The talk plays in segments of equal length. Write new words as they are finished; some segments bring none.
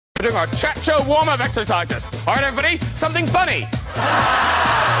We're doing our chat show warm-up exercises. All right, everybody, something funny.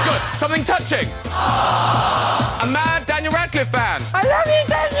 Good. Something touching. A mad Daniel Radcliffe fan. I love you,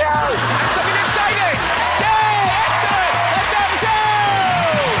 Daniel! And something exciting. Yay! Excellent! Let's start the show!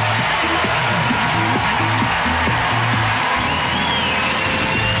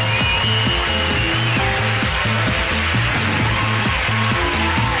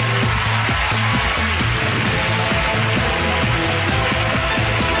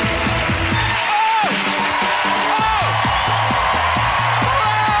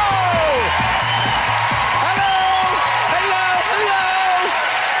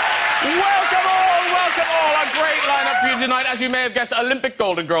 Tonight, as you may have guessed, Olympic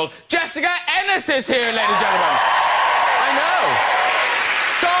golden girl Jessica Ennis is here, ladies and gentlemen. I know.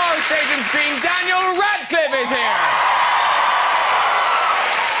 Star stage and screen Daniel Radcliffe is here.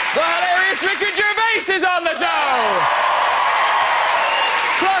 The hilarious Ricky Gervais is on the show.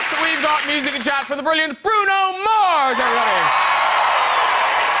 Plus, we've got music and chat from the brilliant Bruno Mars, everybody.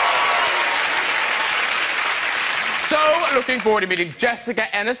 So, looking forward to meeting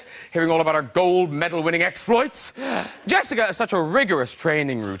Jessica Ennis, hearing all about her gold medal-winning exploits. Jessica has such a rigorous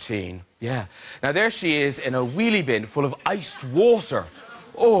training routine. Yeah. Now, there she is in a wheelie bin full of iced water.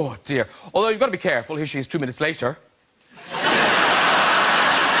 Oh, dear. Although, you've got to be careful. Here she is 2 minutes later. Oh,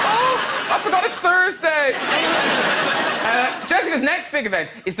 I forgot it's Thursday. Jessica's next big event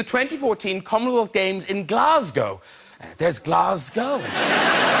is the 2014 Commonwealth Games in Glasgow. There's Glasgow.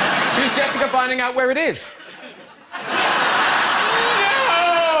 Who's Jessica finding out where it is? No!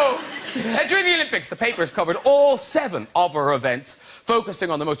 During the Olympics, the papers covered all 7 of her events, focusing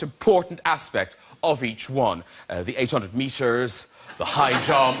on the most important aspect of each one. The 800 metres, the high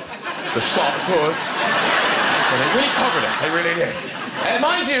jump, the shot put. Well, they really covered it, they really did.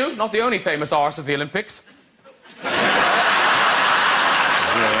 Mind you, not the only famous arse of the Olympics.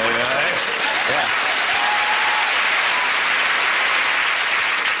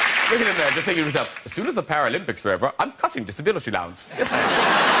 Look at him there, just thinking to himself, as soon as the Paralympics are over, I'm cutting disability allowance. Yes, ma'am.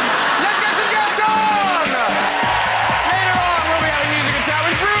 Let's get to the guest on! Later on, we'll be having music and chat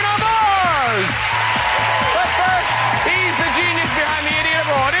with Bruno Mars! But first, he's the genius behind the idiot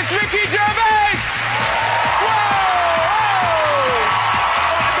abroad. It's Ricky Gervais! Whoa!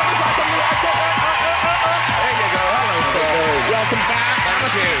 There you go. Hello, sir. Welcome back.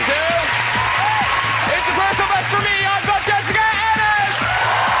 Thank you. It's a personal best for me. I've got Jessica Ennis!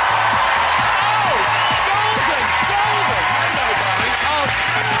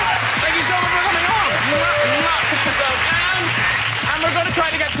 And we're going to try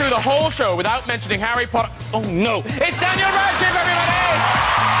to get through the whole show without mentioning Harry Potter. Oh, no. It's Daniel Radcliffe, everybody!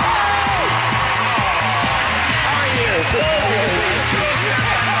 How are you?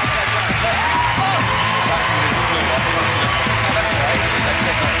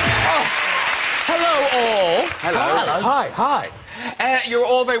 Oh, hello, all. Hello. Hello. Hi. You're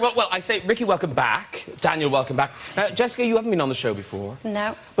all very well. Well, I say, Ricky, welcome back. Daniel, welcome back. Jessica, you haven't been on the show before.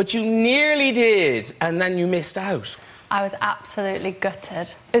 No. But you nearly did, and then you missed out. I was absolutely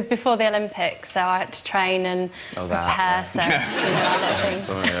gutted. It was before the Olympics, so I had to train and prepare, so...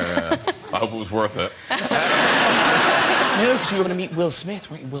 I hope it was worth it. No, because you were going to meet Will Smith,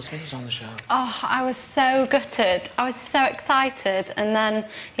 weren't you? Will Smith was on the show. Oh, I was so gutted. I was so excited, and then,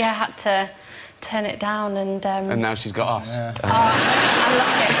 yeah, I had to turn it down and... And now she's got us. Yeah. Oh, I'm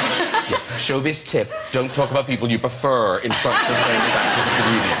lucky. Yeah. Showbiz tip, don't talk about people you prefer in front of famous actors and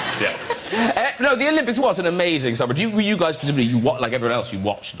comedians. Yeah. No, the Olympics was an amazing summer. Were you guys, presumably, like everyone else, you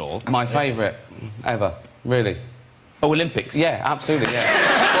watched it all? My favourite ever, really. Oh, Olympics? Yeah, absolutely, yeah.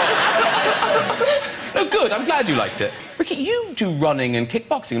 No, good, I'm glad you liked it. Ricky, you do running and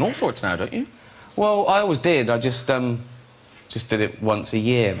kickboxing and all sorts now, don't you? Well, I always did. I just did it once a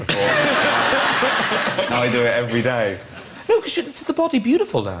year before. Now I do it every day. No, because it's the body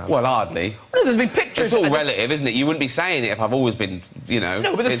beautiful now. Well, hardly. No, there's been pictures... It's all relative, isn't it? You wouldn't be saying it if I've always been, you know...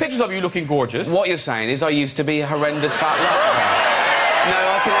 No, but there's pictures of you looking gorgeous. What you're saying is I used to be a horrendous fat lover.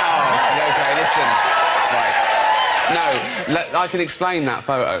 No, I can... Oh, OK, listen. Right. No, I can explain that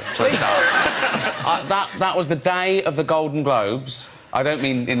photo for a start. That was the day of the Golden Globes. I don't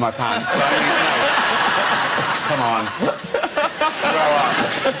mean in my pants. I mean, no. Come on. Grow up.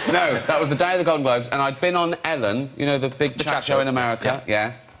 No, that was the day of the Golden Globes, and I'd been on Ellen, you know, the big chat show in America,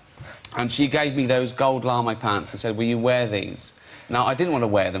 yeah. And she gave me those gold lame pants and said, will you wear these? Now, I didn't want to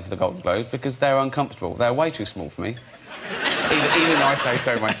wear them for the Golden Globes because they're uncomfortable. They're way too small for me. Even though I say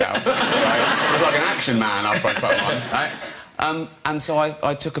so myself. Right? I look like an action man after I put one, right? And so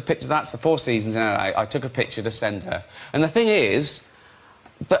I took a picture. That's the 4 seasons in LA. I took a picture to send her. And the thing is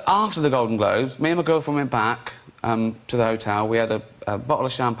that after the Golden Globes, me and my girlfriend went back to the hotel. We had a a bottle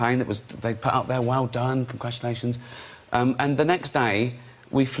of champagne that they put up there, well done, congratulations. And the next day,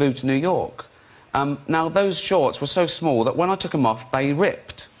 we flew to New York. Now, those shorts were so small that when I took them off, they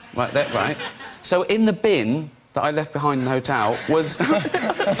ripped. Right? So in the bin that I left behind in the hotel was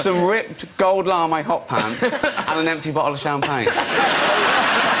some ripped gold lame hot pants and an empty bottle of champagne. So,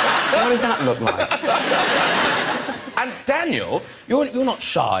 what did that look like? And Daniel, you're not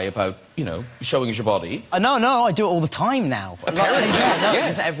shy about, you know, showing us your body. No, I do it all the time now. Apparently,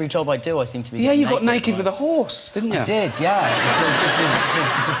 yes. Just every job I do, I seem to be. Yeah, you got naked with a horse, didn't you? I did, yeah.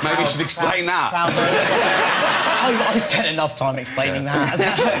 Maybe you should explain that. I spent enough time explaining that.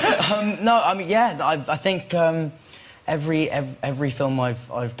 No, I mean, yeah, I think every film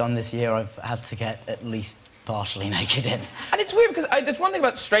I've done this year, I've had to get at least partially naked in. And it's weird because there's one thing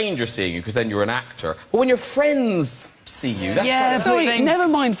about strangers seeing you because then you're an actor, but when your friends see you, that's yeah. Sorry, never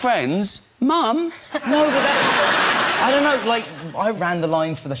mind friends. Mum. No, but I don't know. Like, I ran the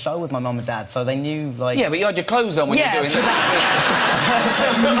lines for the show with my mum and dad, so they knew. Like, yeah, but you had your clothes on when you were doing that.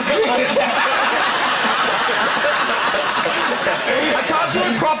 I can't do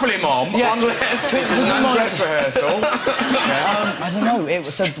it properly, Mom, unless this is an undress rehearsal. I don't know.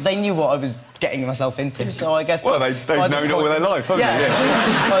 So they knew what I was getting myself into. So I guess. Well, they've known it all their life, haven't they?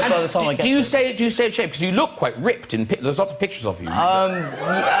 Yeah. By the time I get. Do you stay in shape? Because you look quite ripped. There's lots of pictures of you. That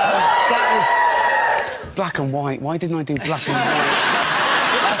was black and white. Why didn't I do black and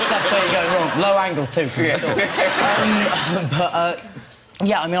white? That's where you're going wrong. Low angle too. Yes.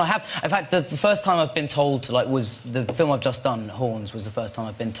 Yeah, I mean, I have. In fact, the first time I've been told to, like, was the film I've just done, Horns, was the first time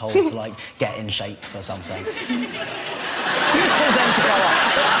I've been told to, like, get in shape for something. You just told them to go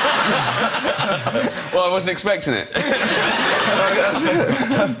up. Well, I wasn't expecting it.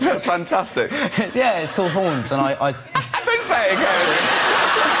 That's fantastic. It's called Horns, and I Don't say it again.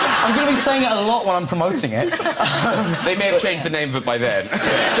 I'm going to be saying it a lot when I'm promoting it. They may have changed the name of it by then.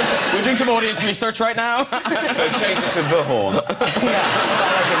 We're doing some audience research right now. They've changed it to The Horn. Yeah, I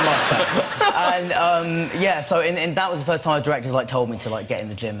like it much better. And, yeah, so that was the first time a director's, like, told me to, like, get in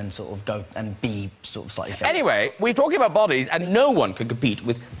the gym and sort of go and be sort of slightly fit. Anyway, we're talking about bodies, and no one can compete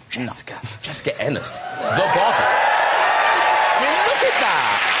with Jessica Ennis, the body. I mean, look at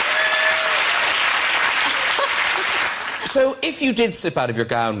that. So, if you did slip out of your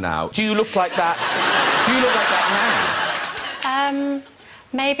gown now, do you look like that? Do you look like that now?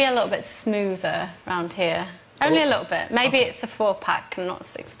 Maybe a little bit smoother around here. Only a little bit. Maybe it's a 4-pack and not a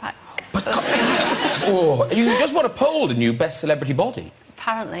 6-pack. But you just won a poll, didn't you? Best celebrity body.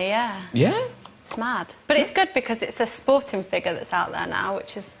 Apparently, yeah. Yeah? It's mad. But it's good because it's a sporting figure that's out there now,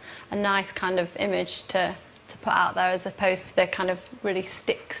 which is a nice kind of image to put out there as opposed to the kind of really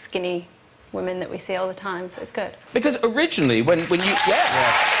stick, skinny women that we see all the time, so it's good. Because originally, when you... Yes.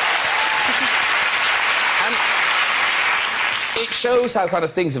 And it shows how kind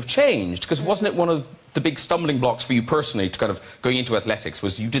of things have changed, because wasn't it one of the big stumbling blocks for you personally to kind of going into athletics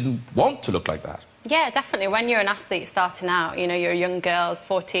was you didn't want to look like that? Yeah, definitely. When you're an athlete starting out, you know, you're a young girl,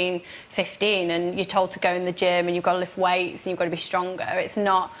 14, 15, and you're told to go in the gym and you've got to lift weights and you've got to be stronger. It's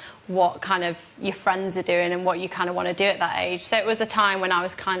not what kind of your friends are doing and what you kind of want to do at that age. So it was a time when I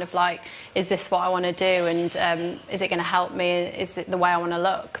was kind of like, is this what I want to do, and is it going to help me? Is it the way I want to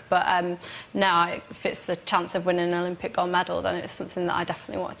look? But now, if it's the chance of winning an Olympic gold medal, then it's something that I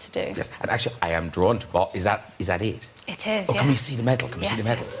definitely wanted to do. Yes, and actually, I am drawn to bot. Is that it? It is. Oh, yeah. can we see the medal? Can we see the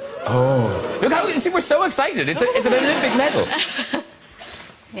medal? Yes. Oh, look how see, we're so excited. It's an Olympic medal.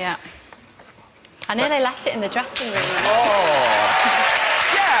 Yeah. I nearly left it in the dressing room. Oh.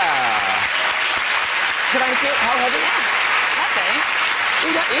 Can I feel how heavy? Yeah, heavy.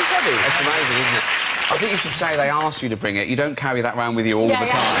 Ooh, that is heavy. That's amazing, isn't it? I think you should say they asked you to bring it. You don't carry that around with you all the time.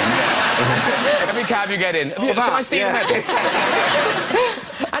 Every cab you get in. Can I see the medal?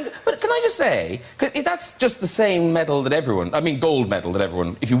 But can I just say, because that's just the same medal that everyone... I mean, gold medal that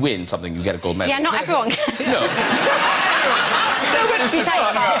everyone... If you win something, you get a gold medal. Yeah, not everyone gets it. No.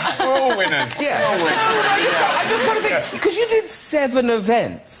 We're all winners. Yeah. I just want to think, because you did 7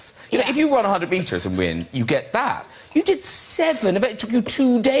 events. You know, if you run 100 metres and win, you get that. You did 7 events. It took you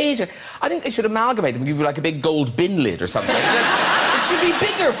 2 days. I think they should amalgamate them and give you, like, a big gold bin lid or something. It should be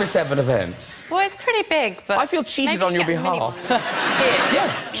bigger for 7 events. Well, it's pretty big, but... I feel cheated on your behalf. Do you?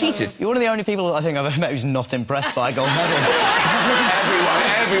 Yeah, cheated. You're one of the only people I think I've ever met who's not impressed by a gold medal.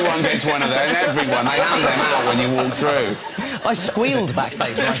 Everyone gets one of them. Everyone. They hand them out when you walk through. I squealed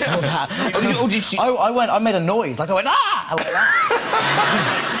backstage when I saw that. Oh, did you... I made a noise. Like, I went, ah! Like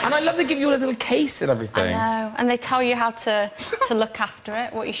that. And I love they give you a little case and everything. I know, and they tell you how to look after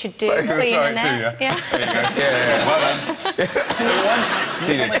it, what you should do, Well, cleaning throw it to it. you. Yeah. There you go. Yeah, well done.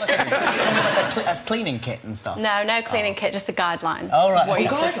 A cleaning kit and stuff? No cleaning kit, just a guideline. Oh, right. What Oh, you're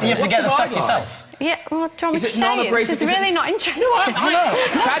supposed to you do. have to get the stuff guideline? yourself? Yeah, well, do you want me Is to it show you? non-abrasive? This is Is it- really not interesting.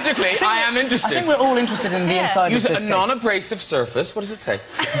 Tragically, I am I interested. think we're all interested in the inside Use of a this case. non-abrasive surface. What does it say?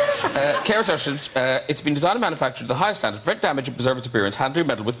 Care assertions. It's been designed and manufactured to the highest standard, prevent damage and preserve its appearance, handle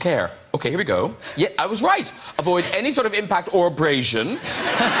metal with care. OK, here we go. Yeah, I was right. Avoid any sort of impact or abrasion.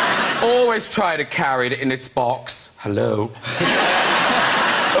 Always try to carry it in its box. Hello.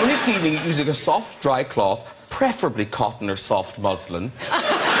 Only cleaning it using a soft, dry cloth, preferably cotton or soft muslin.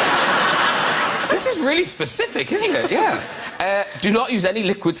 This is really specific, isn't it? Yeah. Do not use any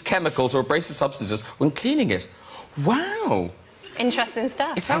liquids, chemicals, or abrasive substances when cleaning it. Wow. Interesting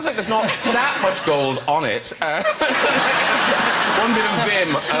stuff. It sounds like there's not that much gold on it. One bit of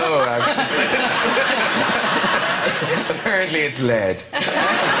vim. Oh, apparently it's lead.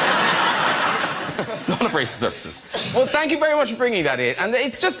 Non-abrasive surfaces. Well, thank you very much for bringing that in. And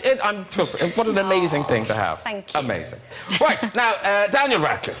it's just, I'm thrilled. What an amazing thing to have. Thank you. Amazing. Right, now, Daniel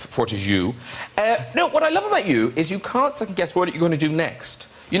Radcliffe, Fortis you. No, what I love about you is you can't second-guess what you're going to do next.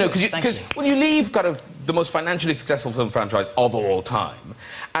 You know, because when you leave kind of the most financially successful film franchise of all time,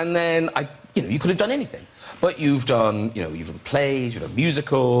 and then, you could have done anything. But you've done, you've done plays, you've done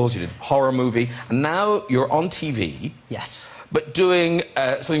musicals, you did a horror movie, and now you're on TV. Yes. But doing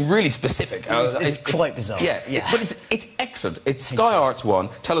something really specific. It's quite bizarre. Yeah. But it's excellent. It's Sky Arts 1.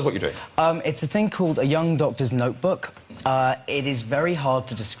 Tell us what you're doing. It's a thing called A Young Doctor's Notebook. It is very hard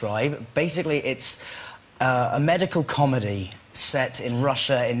to describe. Basically, it's a medical comedy set in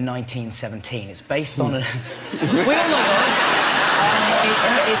Russia in 1917. It's based on a... We all know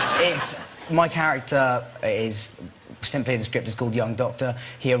that. It's my character is simply in the script is called Young Doctor.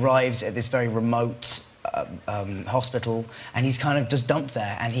 He arrives at this very remote hospital, and he's kind of just dumped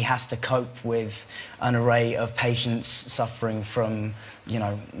there, and he has to cope with an array of patients suffering from,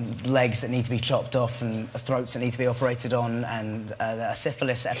 legs that need to be chopped off and throats that need to be operated on, and a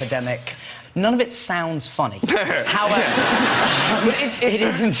syphilis epidemic. None of it sounds funny. However, it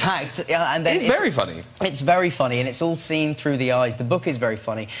is in fact, and then it's very funny. It's very funny, and it's all seen through the eyes. The book is very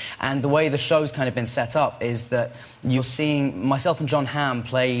funny, and the way the show's kind of been set up is that you're seeing myself and John Hamm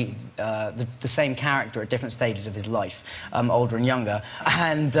play the same character at different stages of his life, older and younger,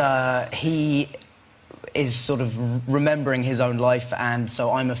 and he is sort of remembering his own life, and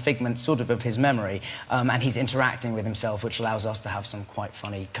so I'm a figment sort of his memory, and he's interacting with himself, which allows us to have some quite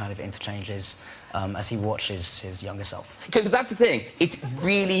funny kind of interchanges as he watches his younger self. Because that's the thing, it's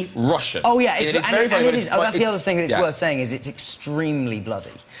really Russian. Oh yeah, it's very, that's the other thing that's worth saying is it's extremely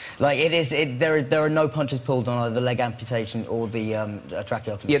bloody. Like there are no punches pulled on either the leg amputation or the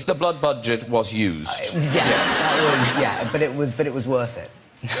tracheotomy. Yes, the blood budget was used. Yes. That was, but it was worth it.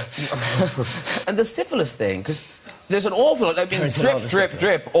 And the syphilis thing, because there's an awful lot. I mean,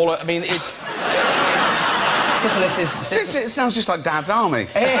 drip. All. I mean, it's syphilis is. It sounds just like Dad's Army.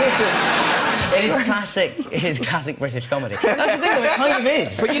 It is classic. It is classic British comedy. That's the thing. It kind of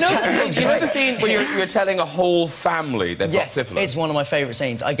is. But you know the scene where you're telling a whole family they've got syphilis. It's one of my favourite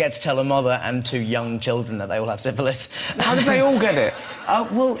scenes. I get to tell a mother and two young children that they all have syphilis. How did they all get it?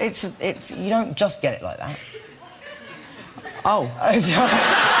 Well, it's you don't just get it like that. Oh.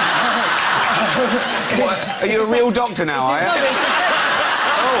 What? Are you a real doctor now, are you?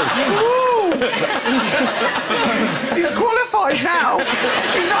 Oh. He's qualified now.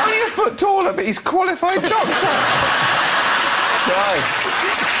 He's not only a foot taller, but he's qualified doctor. Christ.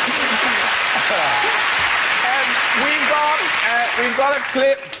 We've got a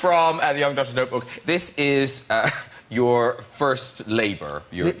clip from the Young Doctor's Notebook. This is your first labour.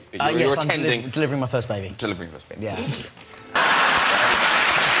 You're yes, attending... I'm delivering my first baby. Delivering your first baby. Yeah.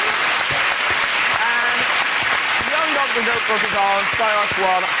 The Notebook is on Sky Arts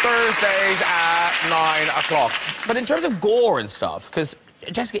 1 Thursdays at 9 o'clock. But in terms of gore and stuff, because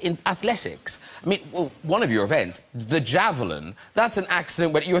Jessica, in athletics, I mean, well, one of your events, the javelin, that's an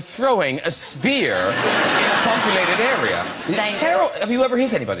accident where you're throwing a spear in a populated area. Have you ever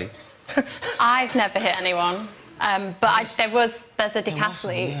hit anybody? I've never hit anyone, but there's a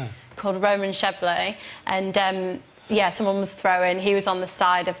decathlete called Roman Chevrolet, and yeah, someone was throwing. He was on the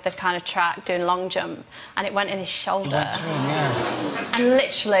side of the kind of track doing long jump, and it went in his shoulder. And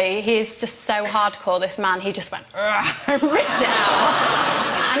literally, he is just so hardcore, this man. He just went, ripped it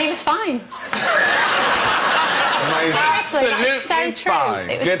out, and he was fine. Amazing. Seriously, that's so true. Fine.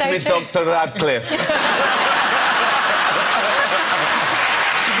 It was Get so me true. Dr. Radcliffe.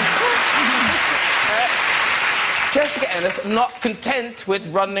 Jessica Ennis, not content with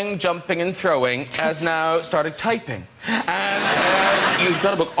running, jumping and throwing, has now started typing. And you've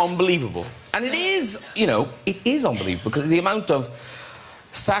done a book, unbelievable. And it is, you know, it is unbelievable because the amount of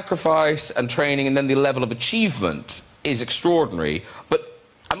sacrifice and training and then the level of achievement is extraordinary. But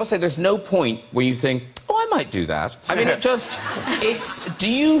I must say, there's no point where you think, oh, I might do that. I mean, do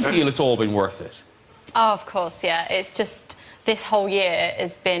you feel it's all been worth it? Oh, of course, yeah. It's just, this whole year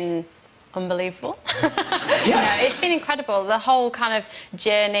has been unbelievable. Yeah. You know, it's been incredible, the whole kind of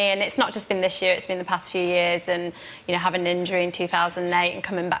journey, and it's not just been this year, it's been the past few years, and, you know, having an injury in 2008 and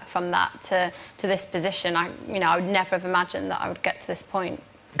coming back from that to this position, I would never have imagined that I would get to this point.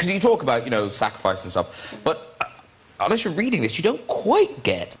 Because you talk about, you know, sacrifice and stuff, but unless you're reading this, you don't quite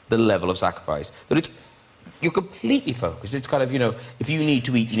get the level of sacrifice. That you're completely focused. It's kind of, you know, if you need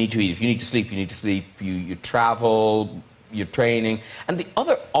to eat, you need to eat. If you need to sleep, you need to sleep. You travel, you're training. And the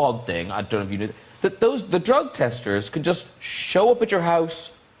other odd thing, I don't know if you knew, that the drug testers can just show up at your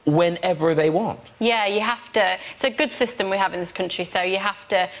house whenever they want. Yeah, you have to. It's a good system we have in this country, so you have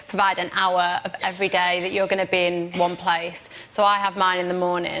to provide an hour of every day that you're going to be in one place. So I have mine in the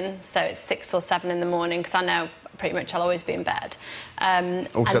morning, so it's 6 or 7 in the morning, because I know pretty much I'll always be in bed.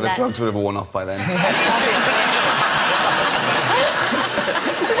 Also, the drugs would have worn off by then.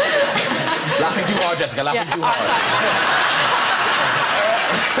 Laughing too hard, Jessica, laughing too hard.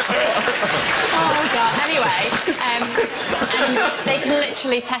 Oh, God. Anyway, and they can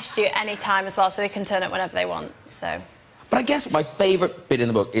literally test you at any time as well, so they can turn up whenever they want, so... But I guess my favourite bit in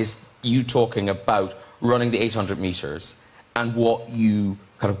the book is you talking about running the 800 metres and what you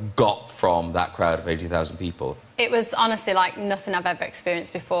kind of got from that crowd of 80,000 people. It was honestly like nothing I've ever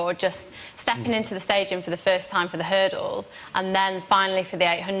experienced before, just stepping into the stadium for the first time for the hurdles and then finally for the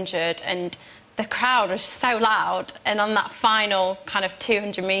 800, and the crowd was so loud, and on that final kind of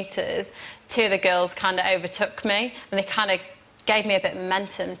 200 metres, 2 of the girls kind of overtook me and they kind of gave me a bit of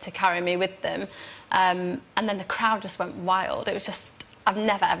momentum to carry me with them, and then the crowd just went wild. It was just... I've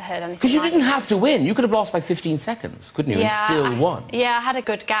never, ever heard anything Because you like didn't have to win. You could have lost by 15 seconds, couldn't you, and still won. Yeah, I had a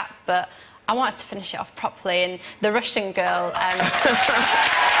good gap, but I wanted to finish it off properly, and the Russian girl...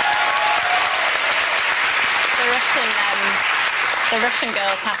 the Russian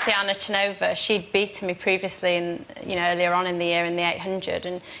girl, Tatiana Chinova, she'd beaten me previously, earlier on in the year in the 800,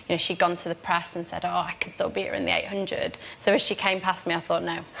 and, you know, she'd gone to the press and said, oh, I can still beat her in the 800. So as she came past me, I thought,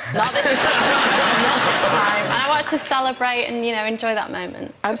 no, not this time, not this time. And I wanted to celebrate and, you know, enjoy that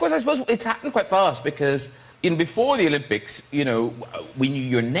moment. And, of course, I suppose it's happened quite fast because, you know, before the Olympics, you know, we knew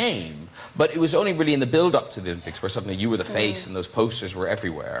your name, but it was only really in the build-up to the Olympics where suddenly you were the face and those posters were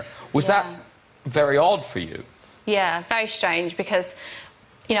everywhere. Was that very odd for you? Yeah, very strange, because,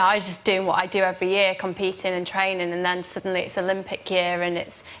 you know, I was just doing what I do every year, competing and training, and then suddenly it's Olympic year and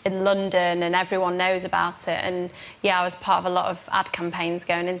it's in London and everyone knows about it. And, yeah, I was part of a lot of ad campaigns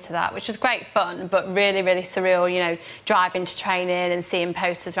going into that, which was great fun, but really, really surreal, you know, driving to training and seeing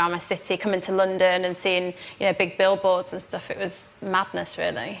posters around my city, coming to London and seeing, you know, big billboards and stuff. It was madness,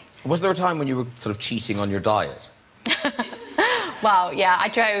 really. Was there a time when you were sort of cheating on your diet? Well, yeah, I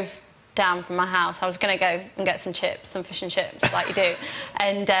drove down from my house. I was going to go and get some chips, some fish and chips, like you do.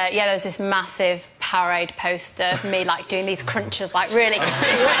 And, yeah, there was this massive Powerade poster of me, like, doing these crunches, like, really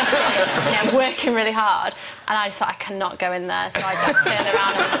sweating, you know, working really hard. And I just thought, I cannot go in there. So I turned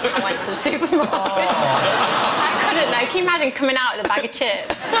around and I went to the supermarket. I couldn't, though. Can you imagine coming out with a bag of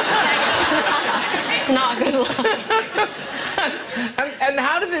chips? It's not a good look. And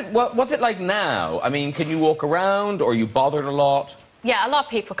how does it... What's it like now? I mean, can you walk around, or are you bothered a lot? Yeah, a lot of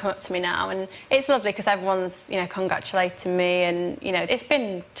people come up to me now, and it's lovely because everyone's, you know, congratulating me, and, you know, it's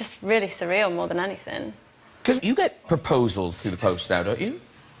been just really surreal more than anything. Because you get proposals through the post now, don't you?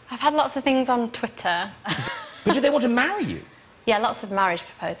 I've had lots of things on Twitter. But do they want to marry you? Yeah, lots of marriage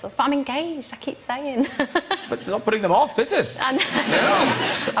proposals, but I'm engaged, I keep saying. But it's not putting them off, is it? And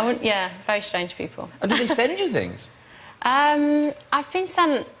No. I wouldn't, yeah, very strange people. And do they send you things? I've been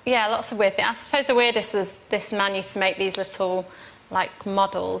sent, yeah, lots of weird things. I suppose the weirdest was this man used to make these little, like,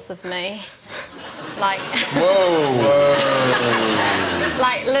 models of me. Like... Whoa!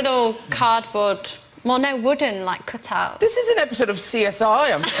 like little cardboard... Well, no, wooden, like, cutouts. This is an episode of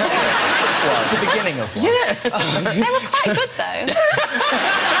CSI, I'm sure. It's the beginning of one. Yeah. They were quite good, though.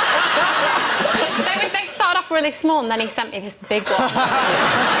 they started off really small, and then he sent me this big one.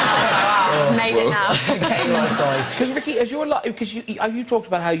 Wow, made it now. Getting life size. Because, Ricky, as your life... Because you talked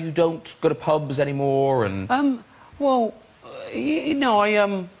about how you don't go to pubs anymore, and... Well... You know, I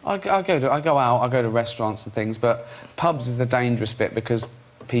go out, I go to restaurants and things, but pubs is the dangerous bit because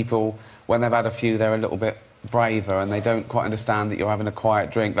people, when they've had a few, they're a little bit braver and they don't quite understand that you're having a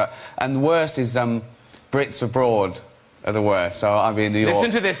quiet drink. And the worst is Brits abroad are the worst. So I'll be in New York.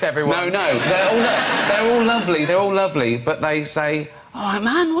 Listen to this, everyone. No, they're all lovely. They're all lovely, but they say, "Oh,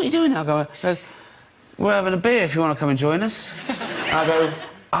 man, what are you doing?" I go, "We're having a beer if you want to come and join us." I go,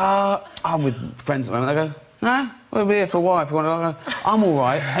 "I'm with friends at the moment." They go, "No, we'll be here for a while if you want to." I go, "I'm all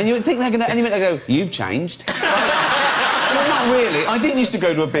right." And you would think they're going to... Any minute they go, "You've changed." Well, not really. I didn't used to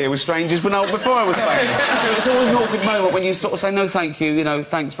go to a beer with strangers before I was famous. So it's always an awkward moment when you sort of say, "No, thank you, you know,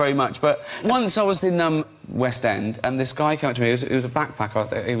 thanks very much." But once I was in West End, and this guy came up to me. He was a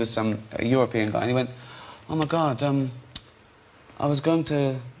backpacker. He was a European guy, and he went, "Oh my God, I was going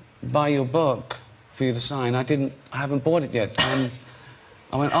to buy your book for you to sign. I haven't bought it yet."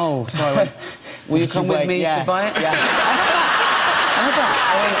 I went, "Oh, sorry." I went, "Will you come with me to buy it?" Yeah.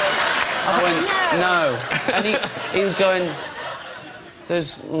 I went, "No." And he was going,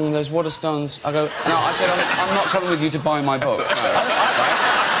 there's Waterstones. I go, "No," I said, I'm not coming with you to buy my book. No.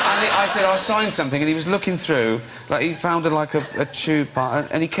 And I said, "I'll sign something," and he was looking through, like, he found a tube part,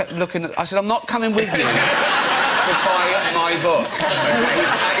 and he kept looking at... I said, "I'm not coming with you to buy my book."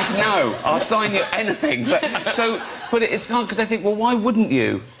 It's no, I'll sign you anything. But it's hard because they think, well, why wouldn't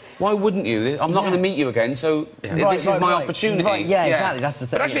you? Why wouldn't you? I'm not going to meet you again, so this is my opportunity. Right, yeah, exactly, that's the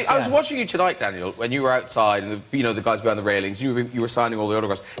thing. But actually, I was watching you tonight, Daniel, when you were outside, and the guys behind the railings, you were signing all the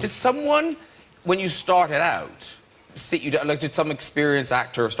autographs. Did someone, when you started out, sit you down, like, did some experienced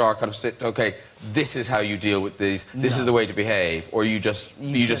actor or star kind of sit, "OK, this is how you deal with these, this is the way to behave," or you just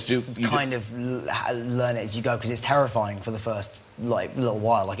kind of learn it as you go, because it's terrifying for the first, like, little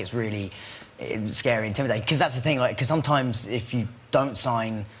while. Like, it's really scary, intimidating. Because that's the thing, like, because sometimes if you don't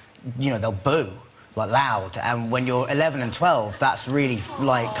sign, they'll boo, like, loud, and when you're 11 and 12, that's really,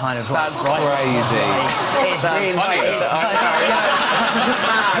 like, kind of... That's crazy. It's really...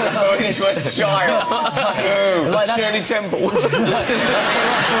 Into a child. Like, Shirley Temple. So,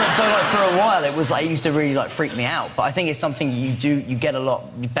 like, for a while, it was, like, it used to really, like, freak me out, but I think it's something you get a lot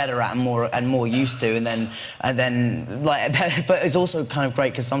better at and more used to, and then, like, but it's also kind of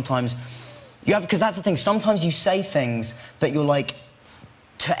great, because sometimes because that's the thing, sometimes you say things that you're like...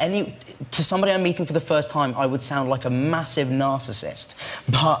 To somebody I'm meeting for the first time, I would sound like a massive narcissist.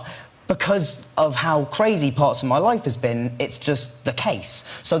 But because of how crazy parts of my life has been, it's just the case.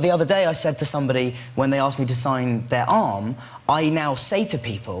 So the other day I said to somebody, when they asked me to sign their arm, I now say to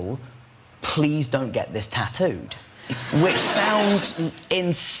people, "Please don't get this tattooed." Which sounds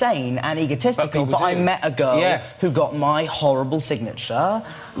insane and egotistical, but I met a girl who got my horrible signature,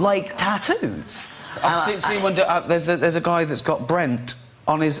 like, tattooed. There's a guy that's got Brent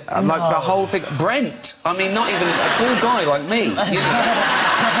on his... like, the whole thing... Brent! I mean, not even a cool guy like me,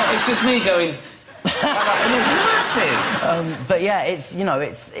 It's just me going... and it's massive! But, yeah, it's,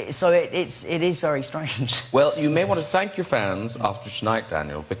 it is very strange. Well, you may want to thank your fans after tonight,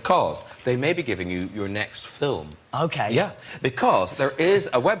 Daniel, because they may be giving you your next film. OK. Yeah, because there is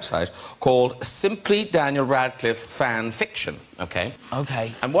a website called Simply Daniel Radcliffe Fan Fiction, OK?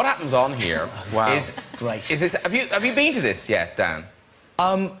 OK. And what happens on here is... Great. Have you been to this yet, Dan?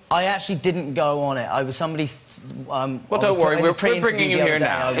 I actually didn't go on it. I was somebody's... well, don't worry, we're bringing you here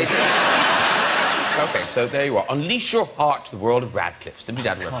now. OK, so there you are. Unleash your heart to the world of Radcliffe. Simply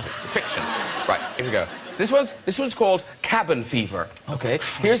Daniel Radcliffe. It's a fiction. Right, here we go. So this one's called Cabin Fever. OK,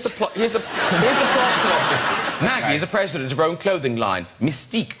 here's the plot synopsis. Maggie is the president of her own clothing line,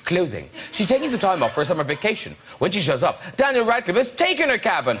 Mystique Clothing. She's taking some time off for a summer vacation. When she shows up, Daniel Radcliffe has taken her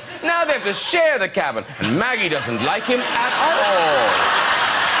cabin. Now they have to share the cabin, and Maggie doesn't like him at all.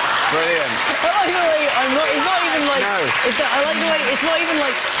 Brilliant. I like the way it's not even like... No. I like the way it's not even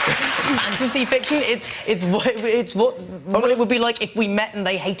like fantasy fiction. It's what it would be like if we met and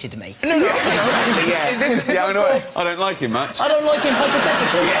they hated me. No. Exactly, I don't like him much. I don't like him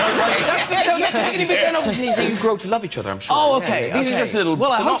hypothetically. That's the beginning, but then obviously you grow to love each other, I'm sure. Oh, OK. These are just little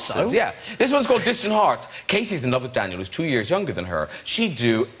synopsis. I hope so. Yeah. This one's called Distant Hearts. Casey's in love with Daniel, who's 2 years younger than her. She'd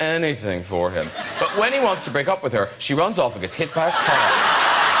do anything for him. But when he wants to break up with her, she runs off and gets hit by a car.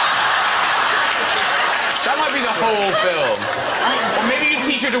 That might be the whole film. Or maybe you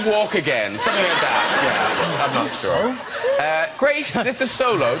teach her to walk again, something like that. Yeah, I'm not sure. Grace, this is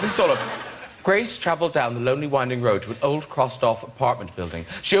solo. Grace travelled down the lonely winding road to an old crossed-off apartment building.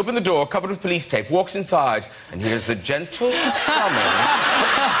 She opened the door, covered with police tape, walks inside, and hears the gentle strumming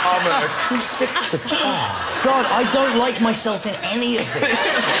of an acoustic guitar. God, I don't like myself in any of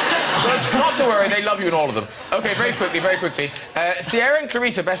this. Not to worry, they love you in all of them. OK, very quickly. Sierra and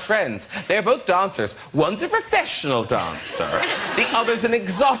Clarice are best friends. They are both dancers. One's a professional dancer. The other's an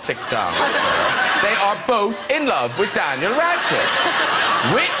exotic dancer. They are both in love with Daniel Radcliffe.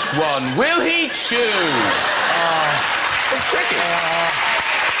 Which one will he choose? It's tricky.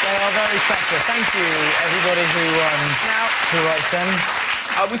 They are very special. Thank you, everybody who writes them.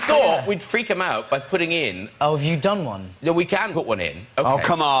 We thought we'd freak him out by putting in... Oh, have you done one? No, we can put one in. Okay. Oh,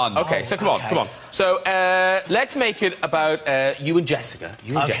 come on. Okay, so come on. So, let's make it about you and Jessica.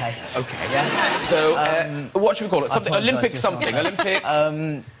 You and Jessica. Okay. Yeah. So, what should we call it? Something Olympic something. Olympic...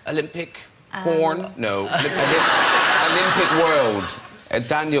 Olympic porn? No. Olympic world.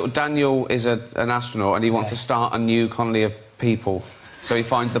 Daniel is an astronaut and he wants to start a new colony of people. So he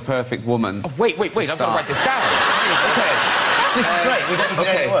finds the perfect woman. Oh, wait. I've got to write this down. Okay. This is great. We don't need to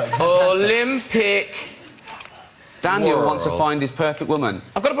know the words. Olympic... Daniel wants to find his perfect woman.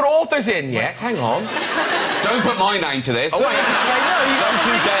 I've got to put authors in yet. Hang on. Don't put my name to this. Oh, wait. Don't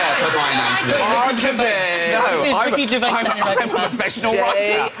you dare put my name to this. I'm a professional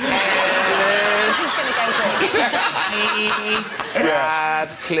writer.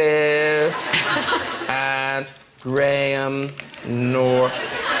 Radcliffe and Graham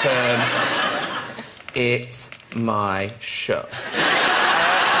Norton. It's my show.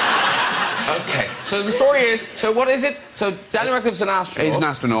 Okay, so the story is... So what is it? So Daniel Radcliffe's an astronaut. He's an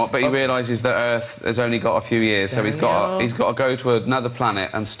astronaut, but he realises that Earth has only got a few years, so he's got to go to another planet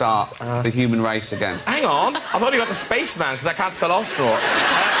and start the human race again. Hang on, I've only got the spaceman because I can't spell astronaut.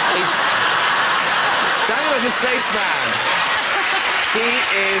 Daniel is a spaceman. He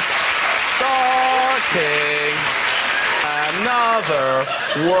is starting another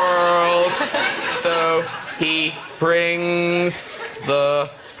world, so he brings the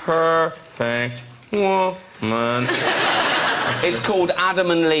perfect woman. It's called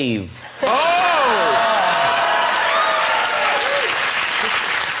Adam and Leave. Oh!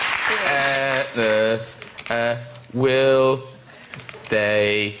 Ennis, will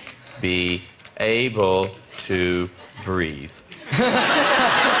they be able to breathe?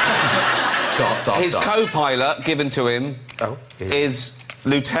 His co-pilot, given to him, is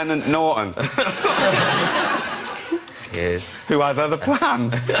Lieutenant Norton. Yes. Who has other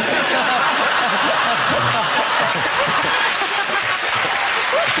plans.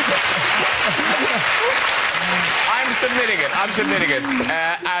 I'm submitting it.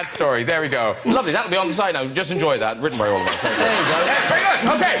 Ad story. There we go. Lovely. That'll be on the side now. Just enjoy that. Written by all of us. There you go. Yeah, very good.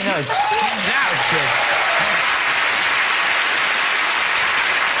 Okay. Very nice. Now,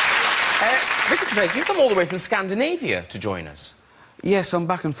 Richard Gervais, you've come all the way from Scandinavia to join us. Yes, I'm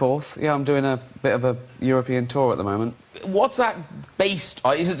back and forth. Yeah, I'm doing a bit of a European tour at the moment. What's that based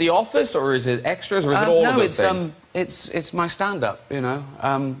on? Is it The Office, or is it extras, or is it all of those things? It's my stand-up, you know,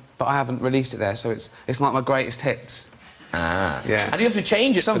 but I haven't released it there, so it's like my greatest hits. Ah. Yeah. And you have to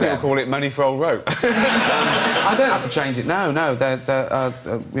change it. Some people call it money for old rope. I don't have to change it. No. You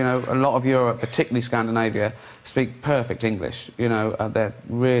know, a lot of Europe, particularly Scandinavia, speak perfect English. You know, they're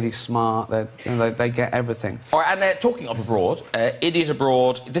really smart. They get everything. All right, and talking of abroad, Idiot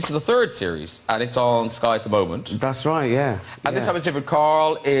Abroad. This is the third series, and it's on Sky at the moment. That's right. Yeah. And this time it's different.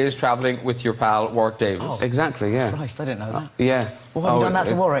 Carl is travelling with your pal Warwick Davis. Oh, exactly. Yeah. Christ, I didn't know that. Yeah. Well, have you done that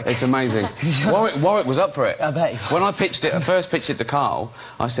to Warwick? It's amazing. Warwick was up for it. I bet. When I first pitched it to Carl,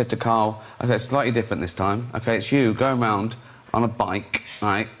 I said to Carl, it's slightly different this time. OK, it's you going round on a bike,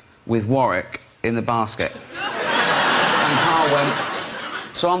 right, with Warwick in the basket. And Carl went,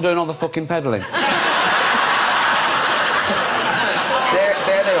 so I'm doing all the fucking pedalling. There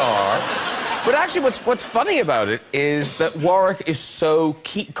they are. But actually, what's funny about it is that Warwick is so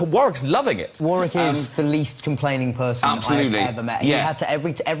keen. Warwick's loving it. Warwick is the least complaining person I've ever met. Yeah. He had to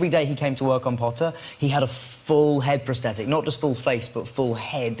every day he came to work on Potter, he had a full head prosthetic, not just full face, but full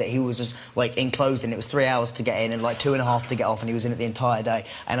head that he was just like enclosed in. It was 3 hours to get in and like 2.5 to get off, and he was in it the entire day.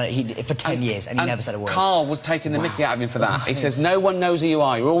 And for 10 years, and he never said a word. Carl was taking the mickey out of him for that. He says, no one knows who you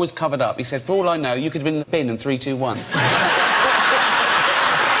are. You're always covered up. He said, for all I know, you could have been in the bin in 3, 2, 1.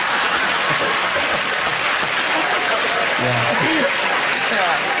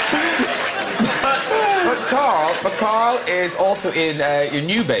 But Carl is also in your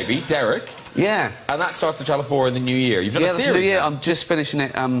new baby, Derek. Yeah. And that starts on Channel 4 in the new year. You've done a series now. I'm just finishing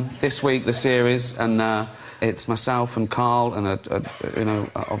it this week, the series, and it's myself and Carl and, you know,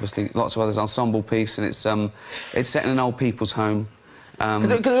 obviously lots of others, ensemble piece, and it's set in an old people's home.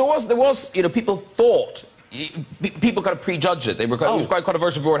 Because there was, you know, people thought... People kind of prejudged it. It was quite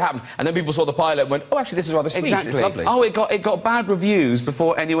controversial before it happened, and then people saw the pilot and went, "Oh, actually, this is rather sweet. Exactly. It's lovely." Oh, it got bad reviews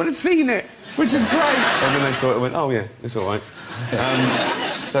before anyone had seen it, which is great. And then they saw it and went, "Oh yeah, it's all right."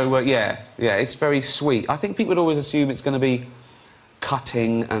 Yeah, it's very sweet. I think people would always assume it's going to be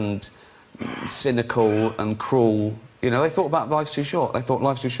cutting and cynical and cruel. You know, they thought about Life's Too Short. They thought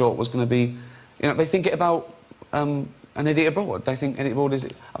Life's Too Short was going to be, you know, they think it about An Idiot Abroad. They think Idiot Abroad is.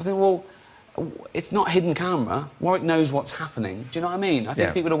 I think, well. it's not hidden camera. Warwick knows what's happening. Do you know what I mean? I think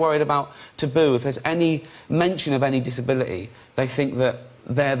Yeah. people are worried about taboo. If there's any mention of any disability, they think that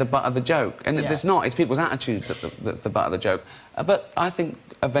they're the butt of the joke. And it's not. It's people's attitudes that's the butt of the joke. But I think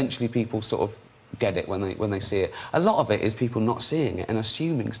eventually people sort of get it when they see it. A lot of it is people not seeing it and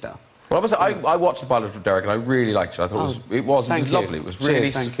assuming stuff. Well, I watched the pilot of Derek and I really liked it. I thought it was lovely. It was really,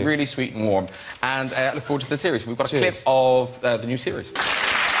 really sweet and warm. And I look forward to the series. We've got a clip of the new series.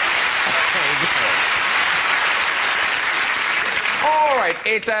 All right,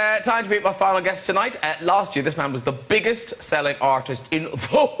 it's time to meet my final guest tonight. Last year, this man was the biggest-selling artist in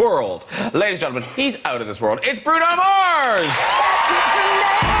the world. Ladies and gentlemen, he's out of this world. It's Bruno Mars!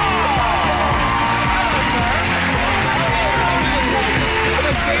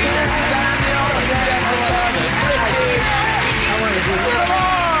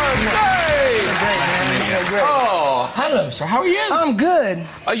 Oh, hello, sir. How are you? I'm good.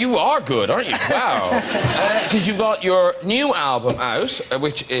 Oh, you are good, aren't you? Wow. Because you've got your new album out,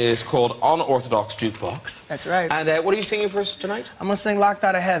 which is called Unorthodox Jukebox. That's right. And what are you singing for us tonight? I'm gonna sing Locked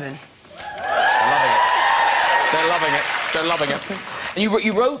Out of Heaven. They're loving it. They're loving it. And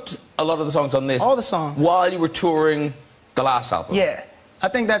you wrote a lot of the songs on this. All the songs. While you were touring the last album. Yeah. I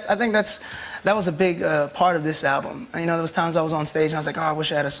think that was a big part of this album. You know, there was times I was on stage and I was like, oh, I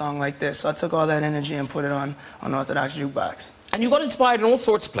wish I had a song like this. So I took all that energy and put it on Unorthodox Jukebox. And you got inspired in all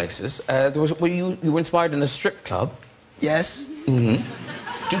sorts of places. You were inspired in a strip club. Yes. Mm-hmm.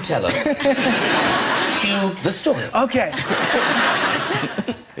 Do tell us. Cue the story. Okay.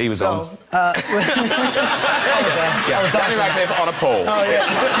 He was on. I was there. Yeah, Daniel Radcliffe on a pole. Oh, yeah.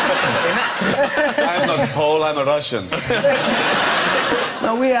 I'm not a Pole, I'm a Russian.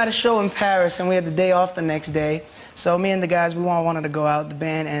 No, we had a show in Paris, and we had the day off the next day. So me and the guys, we all wanted to go out, the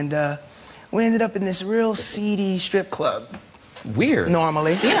band, and we ended up in this real seedy strip club. Weird.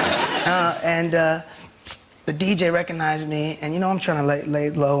 Normally. Yeah. And the DJ recognized me, and, you know, I'm trying to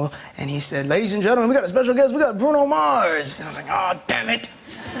lay low, and he said, ladies and gentlemen, we got a special guest, we got Bruno Mars. And I was like, oh, damn it.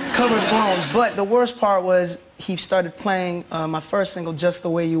 Cover's blown. But the worst part was he started playing my first single, Just the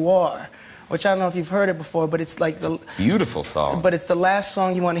Way You Are, which I don't know if you've heard it before, but it's like the... Beautiful song. But it's the last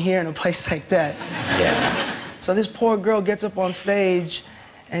song you want to hear in a place like that. Yeah. So this poor girl gets up on stage,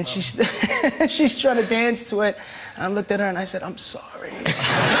 and she's trying to dance to it. And I looked at her and I said, I'm sorry.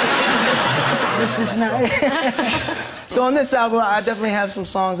 This is not... So on this album, I definitely have some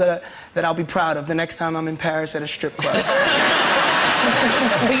songs that I'll be proud of the next time I'm in Paris at a strip club.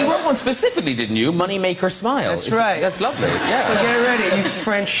 But you wrote one specifically, didn't you? Money Maker Smile. That's right. That's lovely. Yeah. So get ready, you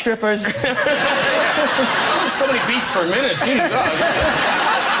French strippers. So many beats per minute. Jeez,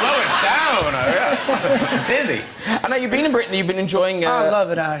 slow it down. Yeah. Dizzy. And now you've been in Britain. You've been enjoying. I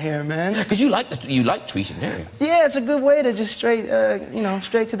love it out here, man. Because you like tweeting, don't you? Yeah, it's a good way to just straight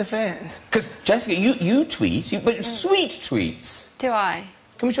to the fans. Because Jessica, you tweet, but sweet tweets. Do I?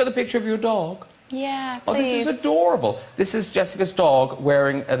 Can we show the picture of your dog? Yeah, please. Oh, this is adorable. This is Jessica's dog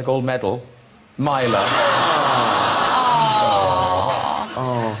wearing the gold medal, Mila.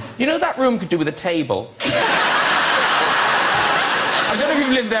 Oh. You know that room could do with a table. I don't know if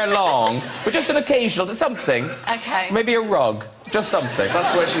you've lived there long, but just an occasional, something. Okay. Maybe a rug, just something.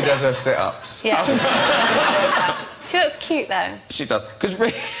 That's where she does her sit-ups. Yeah. She looks cute, though. She does. Because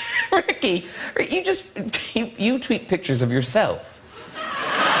Ricky, you tweet pictures of yourself.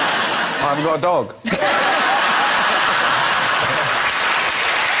 I haven't got a dog.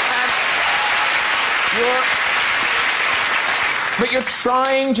 But you're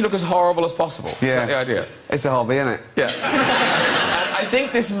trying to look as horrible as possible. Yeah. Is that the idea? It's a hobby, isn't it? Yeah. And I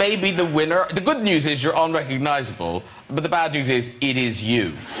think this may be the winner. The good news is you're unrecognisable, but the bad news is it is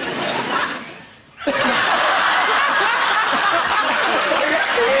you.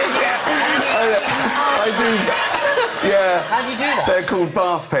 I do. Yeah. How do you do that? They're called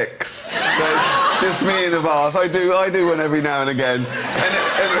bath pics. That's just me in the bath. I do one every now and again.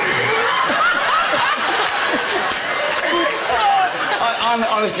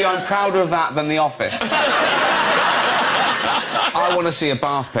 Honestly, I'm prouder of that than The Office. I want to see a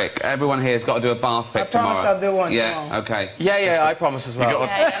bath pic. Everyone here has got to do a bath pic tomorrow. I promise I'll do one tomorrow. tomorrow. Okay. Yeah, I promise as well.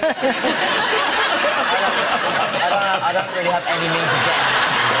 Yeah, I don't really have any means of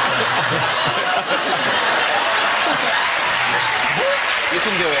getting You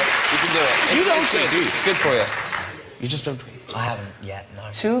can do it. You can do it. You don't tweet, do you? It's good for you. You just don't tweet. I haven't yet, no.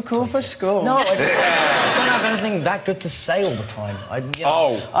 Too cool for school. No, I don't have anything that good to say all the time.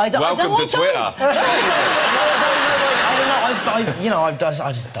 Welcome to Twitter.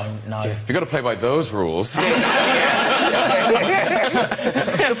 I just don't know. If you've got to play by those rules. The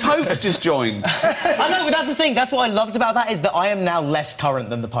Pope's just joined. I know, but that's the thing. That's what I loved about that, is that I am now less current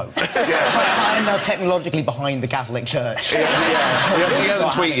than the Pope. I am now technologically behind the Catholic Church. He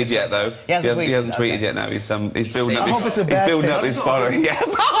hasn't tweeted yet, though. He hasn't tweeted yet, no. He's building up his following. Yeah.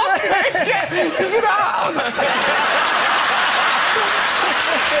 Just with that.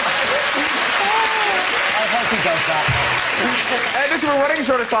 I hope he does that. Listen, we're running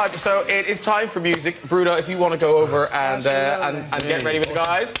short of time, so it is time for music. Bruno, if you want to go over and get ready with the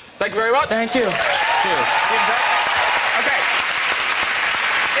guys. Thank you very much. Thank you. Cheers. OK.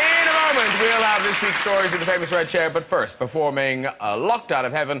 In a moment, we'll have this week's stories in the famous red chair, but first, performing Locked Out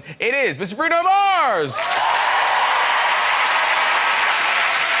of Heaven, it is Mr. Bruno Mars!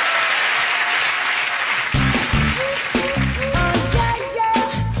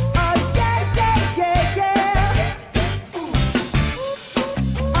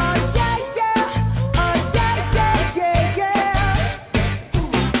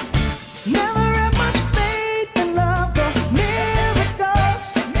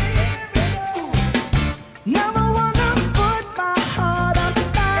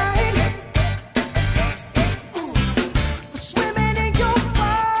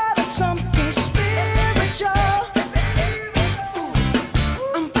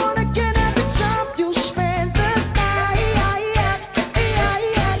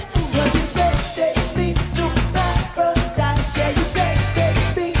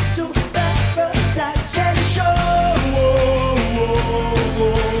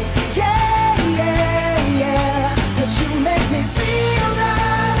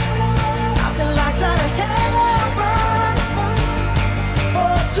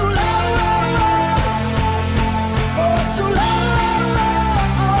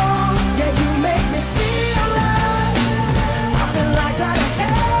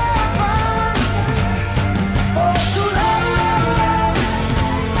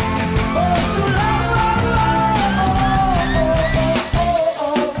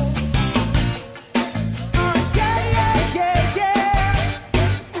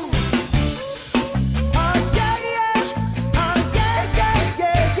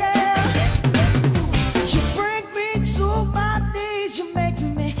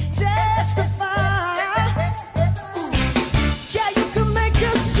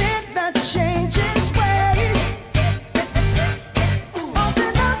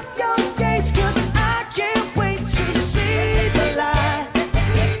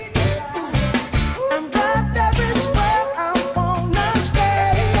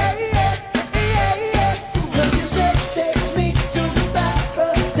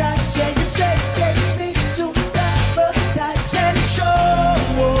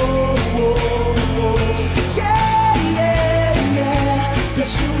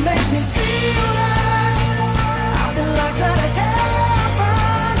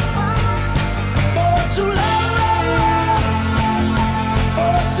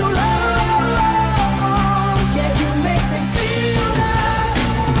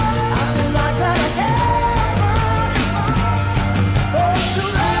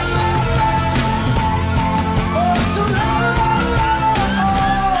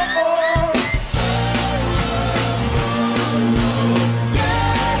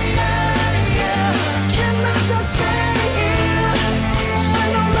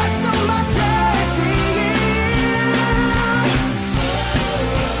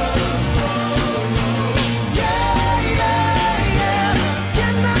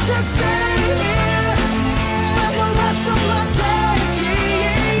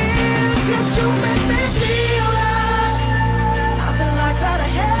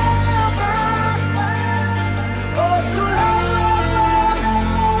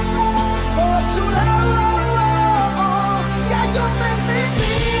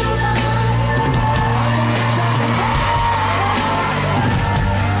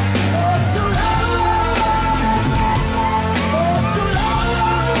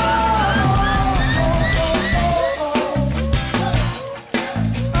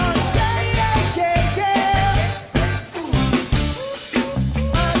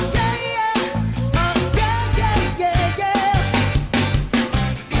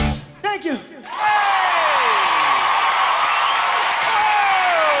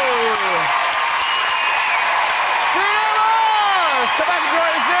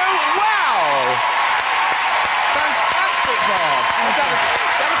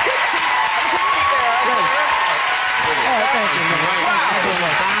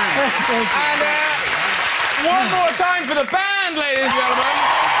 And one more time for the band, ladies and gentlemen.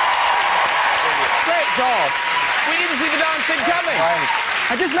 Great job. We didn't see the dancing coming.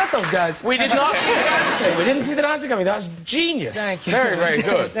 I just met those guys. We did not see the dancing. We didn't see the dancing coming. That was genius. Thank you. Very, very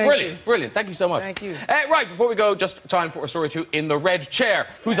good. Brilliant, you. brilliant. Thank you so much. Thank you. Right, before we go, just time for a story or two in the red chair.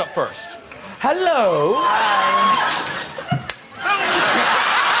 Who's up first? Hello.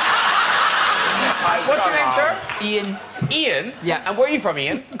 Hi. What's your name, sir? Ian. Ian? Yeah. And where are you from,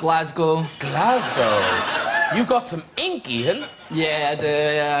 Ian? Glasgow. Glasgow. You got some ink, Ian. Yeah, I do,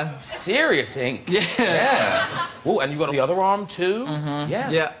 yeah. Serious ink. Yeah. Yeah. Oh, and you got the other arm too? Mm-hmm. Yeah.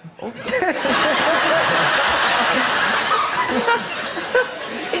 Yeah.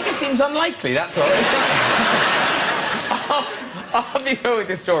 It just seems unlikely, that's all. I'll be go with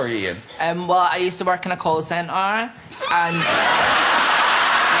the story, Ian. Well, I used to work in a call centre, and...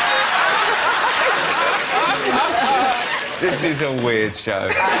 This is a weird show.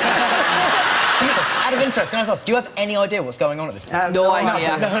 Out of interest, can I just ask, do you have any idea what's going on at this time? No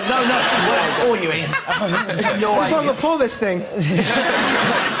idea. No. Or you, Ian. No I just want idea. to pull this thing.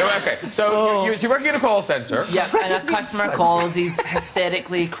 Okay, so you're working in a call centre. Yeah, and a customer calls, he's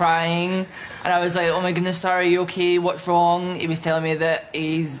hysterically crying, and I was like, oh my goodness, sir, are you okay? What's wrong? He was telling me that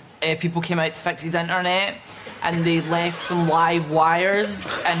people came out to fix his internet, and they left some live wires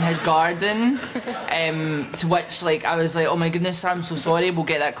in his garden, to which, like, I was like, oh my goodness, sir, I'm so sorry, we'll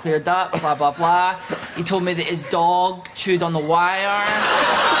get that cleared up, blah, blah, blah. He told me that his dog chewed on the wire,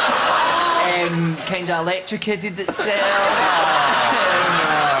 kind of electrocuted itself.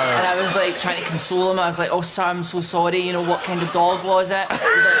 And I was, like, trying to console him. I was like, oh, sir, I'm so sorry, you know, what kind of dog was it?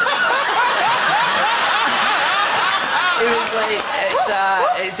 He was like,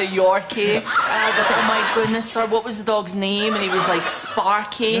 it's a Yorkie. And I was like, oh my goodness, sir, what was the dog's name? And he was like,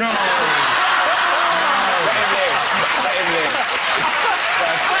 Sparky. No. You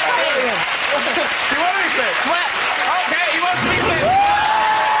want to be clear? Okay, he wants to be clear. Hey!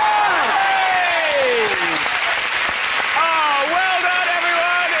 Oh, well done,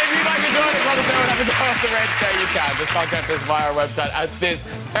 everyone. If you'd like to join us on the show and have a go off the red chair, you can. Just contact us via our website at this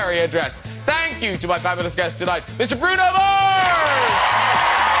very address. Thank you to my fabulous guest tonight, Mr. Bruno Mars!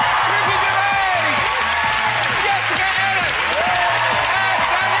 Ricky Gervais! Jessica Ennis! And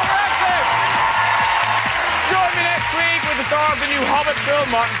Daniel Radcliffe! Join me next week with the star of the new Hobbit film,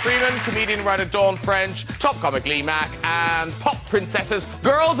 Martin Freeman, comedian and writer Dawn French, top comic Lee Mack, and pop princesses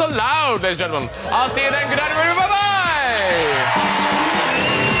Girls Aloud, ladies and gentlemen. I'll see you then. Good night, everybody. Bye-bye!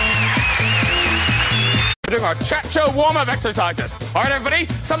 We're doing our chat show warm-up exercises. All right, everybody,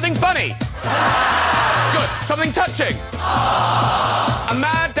 something funny. Good. Something touching. A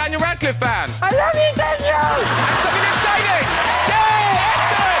mad Daniel Radcliffe fan. I love you, Daniel! And something exciting. Yay!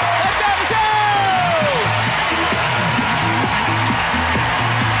 Excellent! Let's have the show!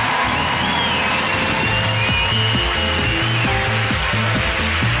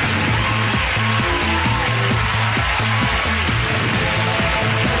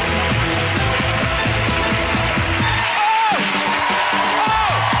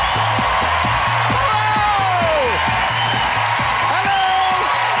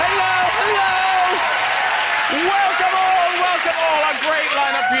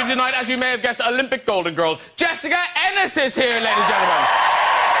 Tonight, as you may have guessed, Olympic golden girl Jessica Ennis is here, ladies and gentlemen.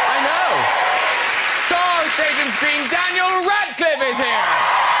 I know. Star of stage and screen Daniel Radcliffe is here.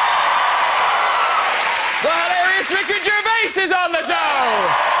 The hilarious Ricky Gervais is on the show.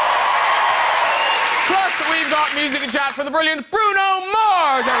 Plus, we've got music and chat from the brilliant Bruno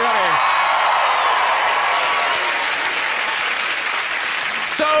Mars, everybody.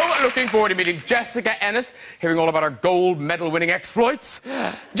 So, looking forward to meeting Jessica Ennis, hearing all about her gold medal-winning exploits.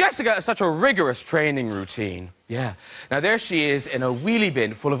 Jessica has such a rigorous training routine. Yeah. Now, there she is in a wheelie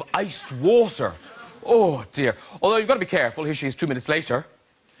bin full of iced water. Oh, dear. Although, you've got to be careful. Here she is 2 minutes later.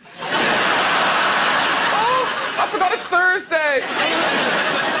 Oh, I forgot it's Thursday.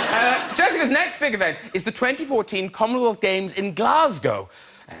 Jessica's next big event is the 2014 Commonwealth Games in Glasgow.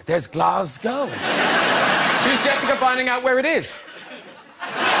 There's Glasgow. Who's Jessica finding out where it is?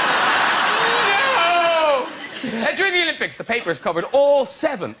 No! During the Olympics, the papers covered all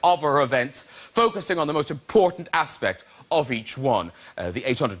 7 of her events, focusing on the most important aspect of each one. The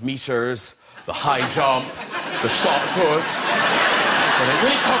 800 metres, the high jump, the shot put. Well, they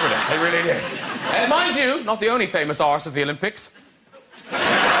really covered it, they really did. Mind you, not the only famous arse of the Olympics.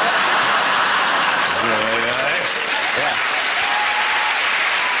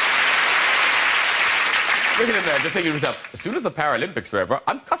 Look at him there, just thinking to himself, as soon as the Paralympics are over,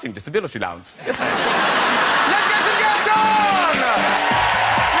 I'm cutting disability allowance. Yes, ma'am. Let's get to the guest on!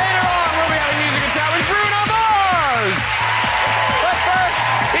 Later on, we'll be having music and chat with Bruno Mars! But first,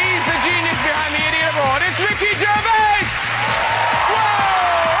 he's the genius behind the idiot abroad. It's Ricky Gervais! Whoa!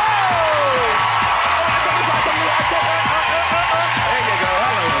 There you go.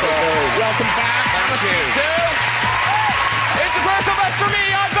 It's the personal best for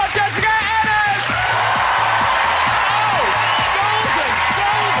me. I've got Jessica Ennis. Oh, golden.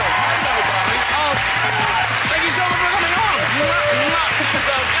 Hello, darling. Oh, thank you so much for coming on.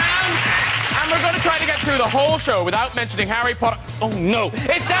 And we're going to try to get through the whole show without mentioning Harry Potter. Oh, no.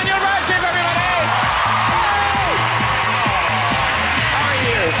 It's Daniel Radcliffe, everybody. How are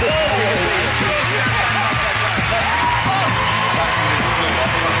you?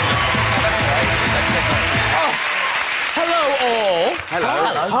 Hello, all. Hello.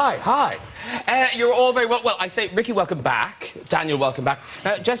 Hi. You're all very well. Well, I say, Ricky, welcome back. Daniel, welcome back.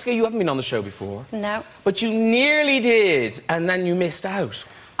 Now, Jessica, you haven't been on the show before. No. But you nearly did, and then you missed out.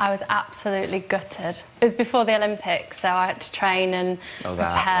 I was absolutely gutted. It was before the Olympics, so I had to train and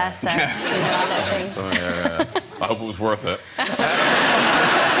prepare, so that little thing. I hope it was worth it.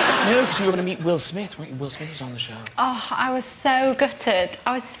 No, because you were going to meet Will Smith, weren't you? Will Smith was on the show. Oh, I was so gutted.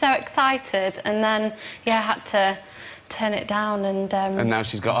 I was so excited, and then, yeah, I had to turn it down and... And now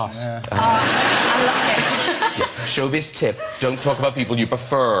she's got us. Yeah. Oh, I'm lucky. Showbiz tip, don't talk about people you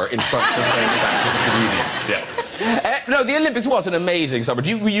prefer in front of famous actors and comedians. Yeah. No, the Olympics was an amazing summer.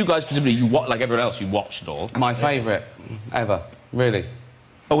 Were you guys, presumably, like everyone else, you watched it all? My favourite ever, really.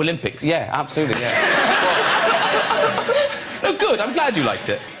 Oh, Olympics? Yeah, absolutely, yeah. Oh, good, I'm glad you liked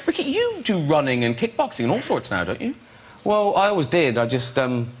it. Ricky, you do running and kickboxing and all sorts now, don't you? Well, I always did. I just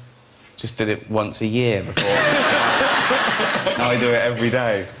did it once a year before. Now I do it every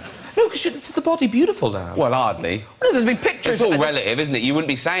day. No, because it's the body beautiful now. Well, hardly. No, there's been pictures... It's all relative, isn't it? You wouldn't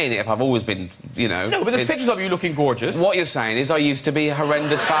be saying it if I've always been, you know... No, but there's pictures of you looking gorgeous. What you're saying is I used to be a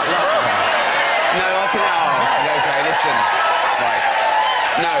horrendous fat rock. No, I can... OK, listen. Right.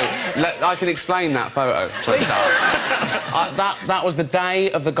 No, I can explain that photo, for a start. That was the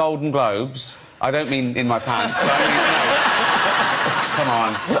day of the Golden Globes. I don't mean in my pants. Come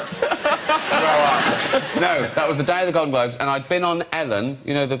on. Grow up. No, that was the day of the Golden Globes, and I'd been on Ellen,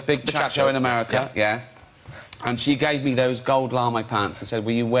 you know, the big chat show in America, yeah. And she gave me those gold lame pants and said,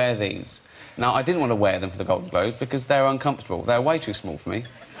 will you wear these? Now, I didn't want to wear them for the Golden Globes because they're uncomfortable. They're way too small for me.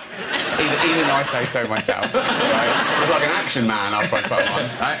 Even though I say so myself. Right? I look like an action man after I put them on,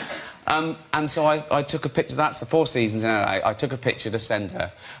 right? And so I took a picture. That's the 4 seasons in LA. I took a picture to send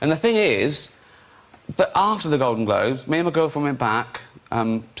her. And the thing is that after the Golden Globes, me and my girlfriend went back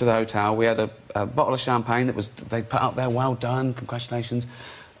to the hotel. We had a bottle of champagne that they'd put up there, well done, congratulations.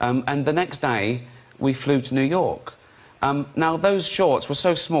 And the next day, we flew to New York. Now, those shorts were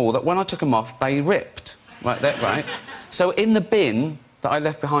so small that when I took them off, they ripped. Right? So in the bin that I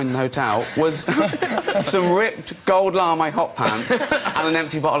left behind in the hotel was some ripped gold lame hot pants and an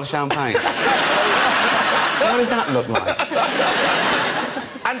empty bottle of champagne. So, what did that look like?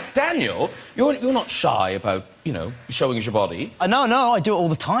 And Daniel, you're not shy about, you know, showing us your body. No, I do it all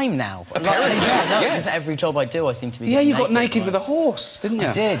the time now. Apparently, yes. Every job I do, I seem to be. Yeah, you got naked with a horse, didn't you?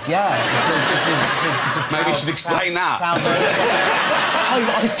 I did, yeah. Maybe you should explain that.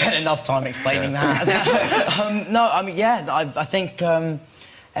 I spent enough time explaining that. No, I mean, yeah, I think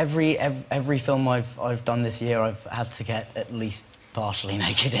every film I've done this year, I've had to get at least partially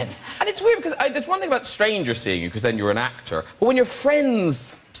naked in. And it's weird because there's one thing about strangers seeing you because then you're an actor, but when your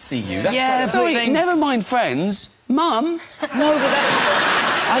friends see you, that's yeah. Sorry, never mind friends. Mum. No, but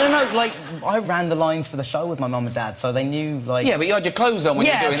I don't know. Like, I ran the lines for the show with my mum and dad, so they knew. Like. Yeah, but you had your clothes on when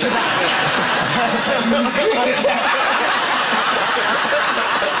you were doing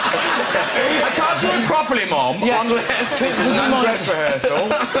I can't do it properly, Mum, unless this is an undress rehearsal.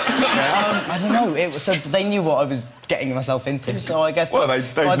 I don't know. So they knew what I was getting myself into. So I guess. Well,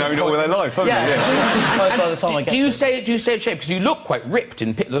 they've known it all their life, haven't they? By the time I get. Do you stay in shape? Because you look quite ripped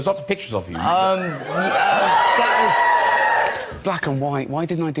in. There's lots of pictures of you. That was black and white. Why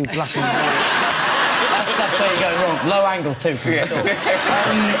didn't I do black and white? That's where you're going wrong. Low angle too. Yes.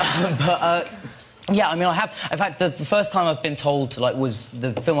 Yeah, I mean, I have. In fact, the first time I've been told to, like, was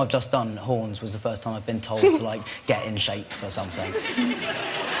the film I've just done, Horns, was the first time I've been told to, like, get in shape for something. Who's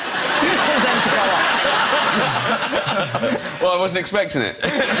told them to go up? Well, I wasn't expecting it.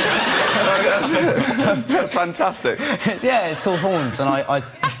 That's fantastic. It's called Horns, and I...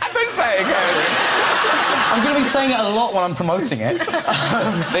 Don't say it again. I'm going to be saying it a lot when I'm promoting it.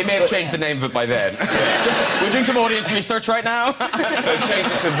 They may have changed the name of it by then. We're doing some audience research right now. They've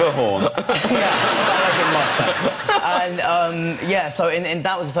changed it to The Horn. And, yeah, so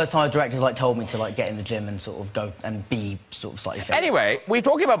that was the first time a director's, like, told me to, like, get in the gym and sort of go and be sort of slightly fit. Anyway, we're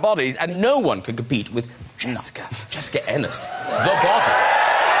talking about bodies, and no one can compete with Jessica Ennis, the body.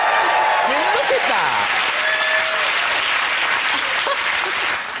 I mean, look at that.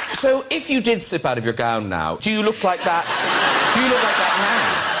 So, if you did slip out of your gown now, do you look like that? Do you look like that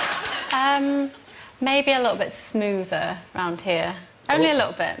now? Maybe a little bit smoother around here. Only a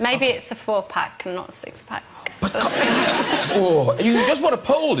little bit. Maybe it's a 4-pack and not a 6-pack. But oh, you just won a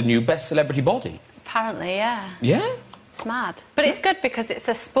poll, didn't you? Best celebrity body. Apparently, yeah. Yeah? It's mad. But it's good because it's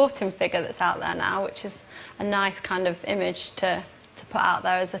a sporting figure that's out there now, which is a nice kind of image to put out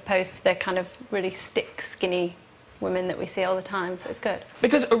there as opposed to the kind of really stick, skinny women that we see all the time, so it's good.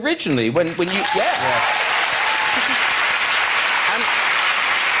 Because originally, when you... Yeah. Yes.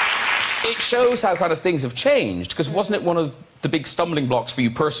 And it shows how kind of things have changed, because wasn't it one of the big stumbling blocks for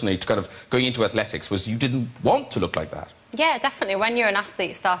you personally to kind of going into athletics was you didn't want to look like that? Yeah, definitely. When you're an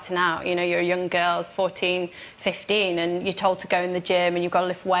athlete starting out, you know, you're a young girl, 14, 15, and you're told to go in the gym and you've got to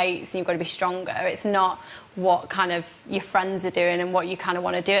lift weights and you've got to be stronger. It's not what kind of your friends are doing and what you kind of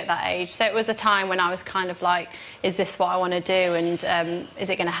want to do at that age. So it was a time when I was kind of like, is this what I want to do? And is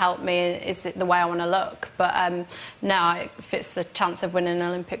it going to help me? Is it the way I want to look? But now, if it's the chance of winning an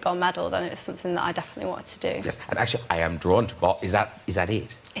Olympic gold medal, then it's something that I definitely wanted to do. Yes, and actually, I am drawn to what is that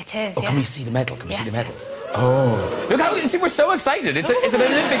it? It is, Oh, yeah. can we see the medal? Can we see the medal? Yes. Oh, look how, see, we're so excited. It's an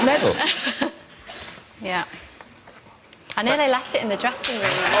Olympic medal. Yeah. I nearly left it in the dressing room.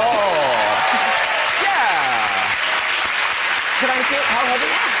 Oh. Yeah. Can I feel how heavy?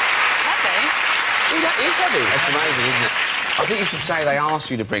 Yeah, heavy. Ooh, that is heavy. That's amazing, isn't it? I think you should say they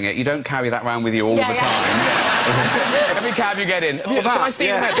asked you to bring it. You don't carry that around with you all the time. Every cab you get in. Can I see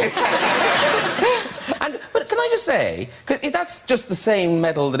the medal? But can I just say, because that's just the same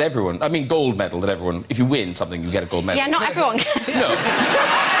medal that everyone, I mean, gold medal that everyone, if you win something, you get a gold medal. Yeah, not everyone gets it. No.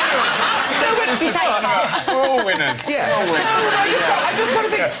 We're all winners. Yeah. We're all winners. I just want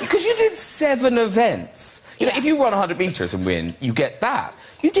to think, because you did 7 events. You know, if you run 100 metres and win, you get that.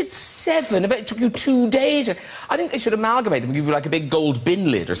 You did 7 events. It took you 2 days. I think they should amalgamate them and give you like a big gold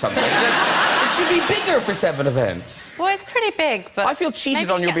bin lid or something. It should be bigger for 7 events. Well, it's pretty big, but... I feel cheated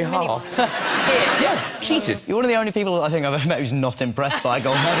maybe on your you get a mini behalf. one. Do you? Yeah, cheated. You're one of the only people I think I've ever met who's not impressed by a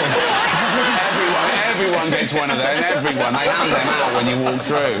gold medal. Everyone gets one of them. Everyone. They hand them out when you walk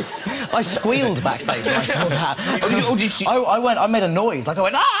through. I squealed backstage when I saw that. Did you? I made a noise, like I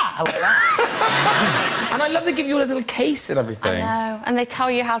went, ah! Like that. And I love they give you a little case and everything. I know, and they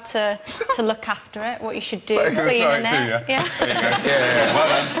tell you how to look after it, what you should do, They're gonna cleaning throw it. it to you. Yeah. There you go. Yeah. Well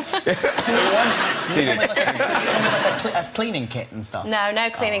done. Cheated. That's cleaning kit and stuff. No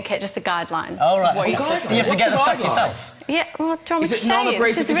cleaning kit, just a guideline. Oh, right. What Oh, you're supposed to do. you have to get the stuff guideline? yourself. Yeah, well, do you want me Is to it show you?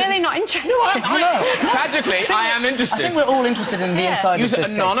 non-abrasive? This is Is it- really not interesting. Tragically, I am interested. I think we're all interested in the inside Use of this a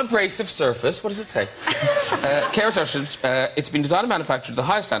case. non-abrasive surface. What does it say? Care assertions. It's been designed and manufactured to the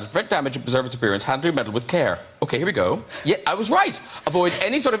highest standard, prevent damage and preserve its appearance, handle your metal with care. OK, here we go. Yeah, I was right. Avoid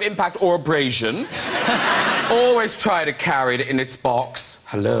any sort of impact or abrasion. Always try to carry it in its box.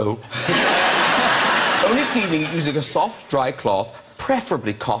 Hello. Only cleaning it using a soft, dry cloth,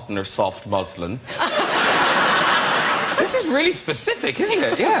 preferably cotton or soft muslin. This is really specific, isn't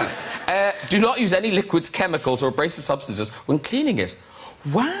it? Yeah. Do not use any liquids, chemicals or abrasive substances when cleaning it.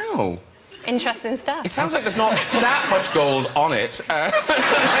 Wow. Interesting stuff. It sounds like there's not that much gold on it.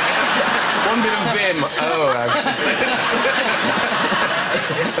 One bit of vim. Oh,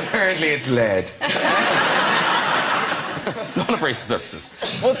 apparently it's lead. Non-abrasive surfaces.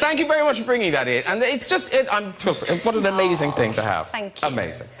 Well, thank you very much for bringing that in. And it's just, I'm thrilled. What an amazing thing to have. Thank you.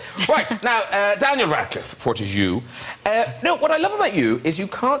 Amazing. Right, now, Daniel Radcliffe, Fortis you. No, what I love about you is you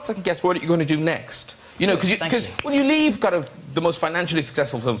can't second-guess what you're going to do next. You know, because when you leave kind of the most financially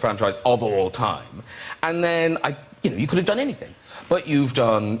successful film franchise of all time, and then, you could have done anything. But you've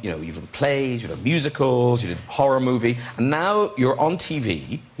done, you've done plays, you've done musicals, you did a horror movie, and now you're on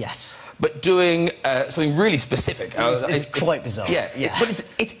TV. Yes. But doing something really specific. It's quite bizarre. Yeah. But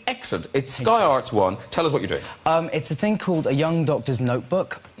it's excellent. It's Sky Arts 1. Tell us what you're doing. It's a thing called A Young Doctor's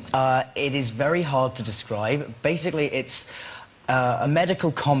Notebook. It is very hard to describe. Basically, it's a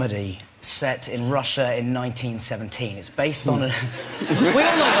medical comedy set in Russia in 1917. It's based on a... We all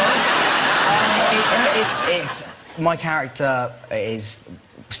know that. It's my character is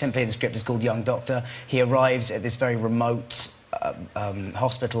simply in the script is called Young Doctor. He arrives at this very remote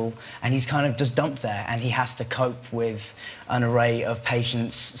hospital, and he's kind of just dumped there, and he has to cope with an array of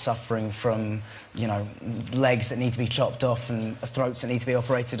patients suffering from, legs that need to be chopped off and throats that need to be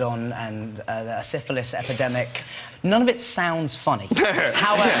operated on, and a syphilis epidemic. None of it sounds funny.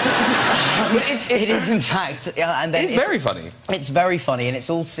 However, it is in fact... and then it's very funny. It's very funny, and it's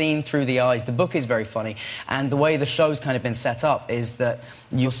all seen through the eyes. The book is very funny, and the way the show's kind of been set up is that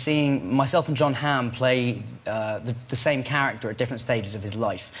you're seeing myself and John Hamm play the same character at different stages of his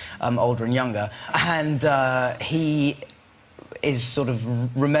life, older and younger, and is sort of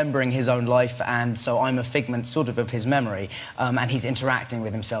remembering his own life, and so I'm a figment sort of his memory, and he's interacting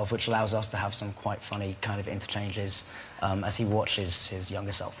with himself, which allows us to have some quite funny kind of interchanges as he watches his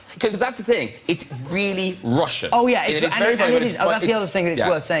younger self. Because that's the thing, it's really Russian. Oh yeah, it's very funny. That's the other thing that's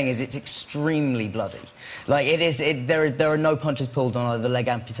worth saying, is it's extremely bloody. Like there are no punches pulled on either the leg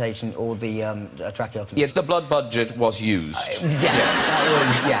amputation or the tracheotomy. Yes, the blood budget was used. Yes. That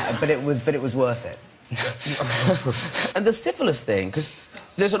was, yeah, but it was worth it. And the syphilis thing, because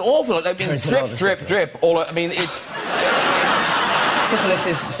there's an awful lot. I mean, drip. All. I mean, it's syphilis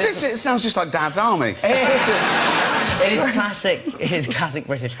is. It sounds just like Dad's Army. It is classic. It is classic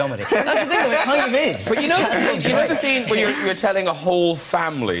British comedy. That's the thing. It kind of is. But you know the scene where you're telling a whole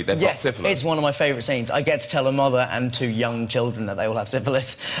family they've got syphilis. It's one of my favourite scenes. I get to tell a mother and 2 young children that they all have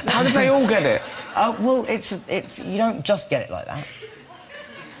syphilis. How did they all get it? Well, it's you don't just get it like that.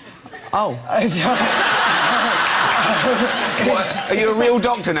 Oh. What? Are you a real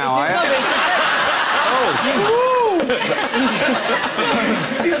doctor now, are you? Oh.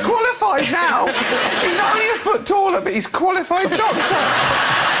 He's qualified now. He's not only a foot taller, but he's qualified doctor.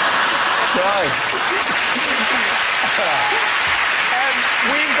 Christ.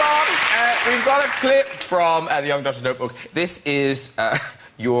 We've got a clip from the Young Doctor Notebook. This is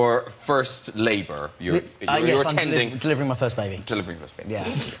your first labour. You're yes, attending... I'm delivering my first baby. Delivering your first baby. Yeah.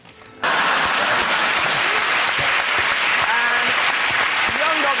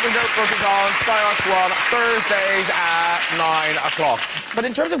 The Notebook is on Sky Arts 1 Thursdays at 9 o'clock. But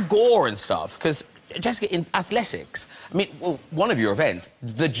in terms of gore and stuff, because, Jessica, in athletics, I mean, well, one of your events,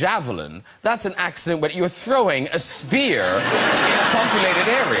 the javelin, that's an accident where you're throwing a spear in a populated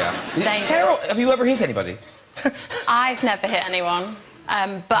area. Have you ever hit anybody? I've never hit anyone.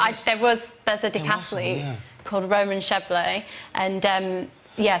 But there's a decathlete called Roman Chevrolet, and...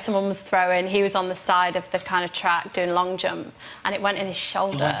 yeah, someone was throwing. He was on the side of the kind of track doing long jump, and it went in his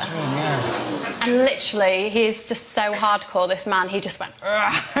shoulder. And literally, he is just so hardcore, this man, he just went,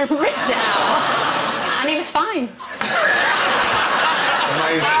 ripped it out. And he was fine.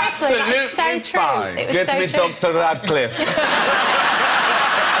 Amazing. Seriously, that's so true. Fine. It was Get so me true. Dr. Radcliffe.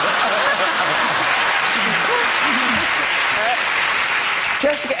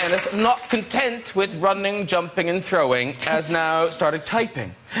 Jessica Ennis, not content with running, jumping and throwing, has now started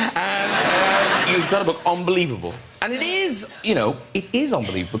typing. And you've done a book, unbelievable. And it is, you know, it is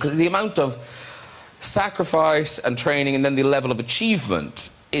unbelievable because the amount of sacrifice and training and then the level of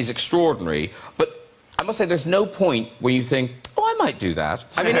achievement is extraordinary. But I must say, there's no point where you think, oh, I might do that.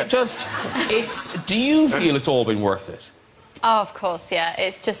 I mean, do you feel it's all been worth it? Oh, of course, yeah.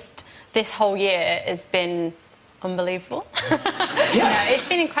 It's just, this whole year has been unbelievable. Yeah. You know, it's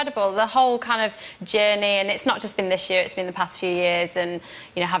been incredible, the whole kind of journey, and it's not just been this year, it's been the past few years, and,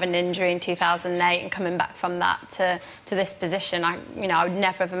 you know, having an injury in 2008 and coming back from that to this position, I would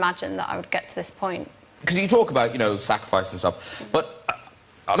never have imagined that I would get to this point. Because you talk about, you know, sacrifice and stuff, but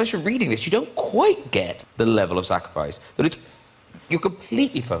unless you're reading this, you don't quite get the level of sacrifice. That you're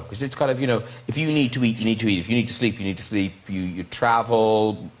completely focused. It's kind of, you know, if you need to eat, you need to eat. If you need to sleep, you need to sleep. You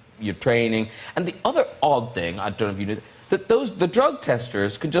travel, you're training. And the other odd thing, I don't know if you knew, that the drug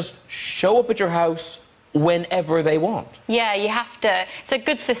testers can just show up at your house whenever they want. Yeah, you have to... It's a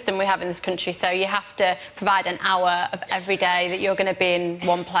good system we have in this country, so you have to provide an hour of every day that you're going to be in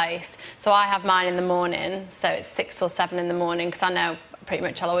one place. So I have mine in the morning, so it's 6 or 7 in the morning, because I know pretty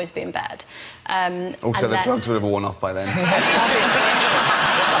much I'll always be in bed. Also, the drugs would have worn off by then.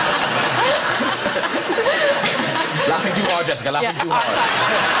 Laughing too hard, Jessica, laughing too hard.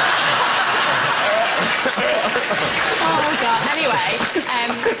 Oh, God. Anyway,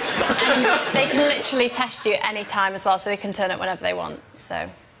 and they can literally test you at any time as well, so they can turn up whenever they want, so...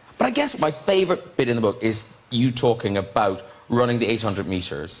 But I guess my favourite bit in the book is you talking about running the 800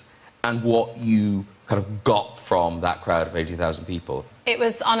 metres and what you kind of got from that crowd of 80,000 people. It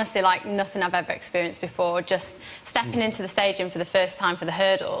was honestly like nothing I've ever experienced before, just stepping into the stadium for the first time for the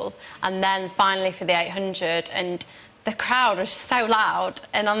hurdles and then finally for the 800, and the crowd was so loud,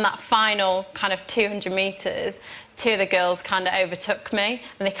 and on that final kind of 200 metres, 2 of the girls kind of overtook me,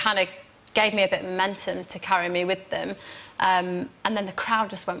 and they kind of gave me a bit of momentum to carry me with them, and then the crowd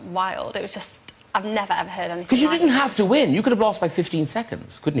just went wild. It was just... I've never, ever heard anything Because you like didn't this. have to win. You could have lost by 15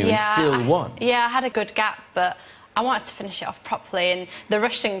 seconds, couldn't you, and still won. Yeah, I had a good gap, but I wanted to finish it off properly, and the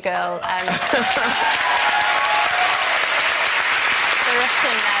Russian girl...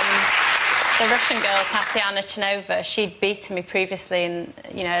 the Russian girl, Tatiana Chinova, she'd beaten me previously,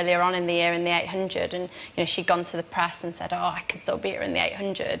 earlier on in the year in the 800, and she'd gone to the press and said, "Oh, I can still beat her in the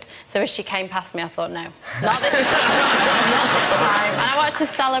 800." So as she came past me, I thought, no, not this time. Not this time. And I wanted got to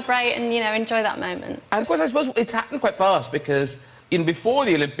celebrate and, you know, enjoy that moment. And, of course, I suppose it's happened quite fast because, you know, before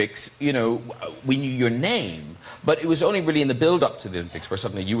the Olympics, you know, we knew your name, but it was only really in the build-up to the Olympics where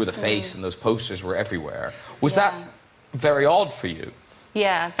suddenly you were the face and those posters were everywhere. Was that very odd for you?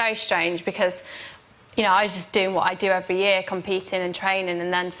 Yeah, very strange because, you know, I was just doing what I do every year, competing and training,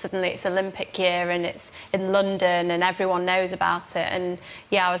 and then suddenly it's Olympic year and it's in London and everyone knows about it. And,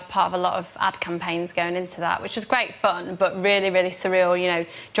 yeah, I was part of a lot of ad campaigns going into that, which was great fun, but really, really surreal, you know,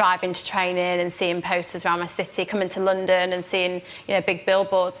 driving to training and seeing posters around my city, coming to London and seeing, you know, big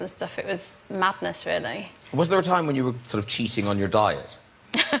billboards and stuff. It was madness, really. Was there a time when you were sort of cheating on your diet?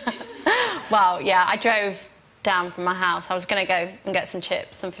 Well, yeah, I drove down from my house. I was going to go and get some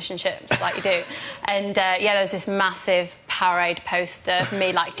chips, some fish and chips, like you do. And, yeah, there was this massive Powerade poster of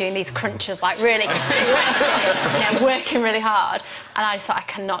me, like, doing these crunches, like, really sweating, you know, working really hard. And I just thought, I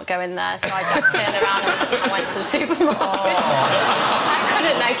cannot go in there. So I turned around and I went to the supermarket. I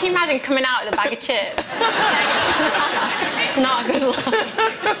couldn't, though. Can you imagine coming out with a bag of chips? It's not a good look.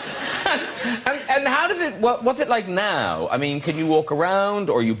 And how does it... What's it like now? I mean, can you walk around,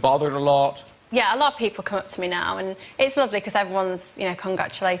 or are you bothered a lot? Yeah, a lot of people come up to me now, and it's lovely because everyone's, you know,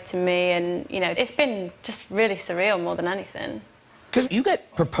 congratulating me, and, you know, it's been just really surreal more than anything. Because you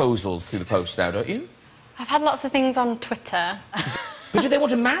get proposals through the post now, don't you? I've had lots of things on Twitter. But do they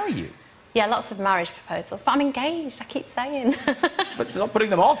want to marry you? Yeah, lots of marriage proposals, but I'm engaged, I keep saying. But it's not putting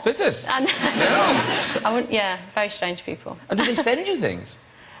them off, is it? And No. I wouldn't, yeah, very strange people. And do they send you things?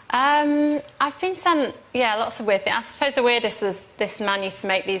 I've been sent, yeah, lots of weird things. I suppose the weirdest was this man used to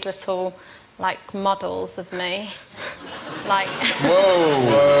make these little, like, models of me. Like... Whoa!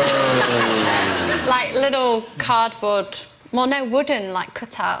 like, little cardboard... Well, no, wooden, like,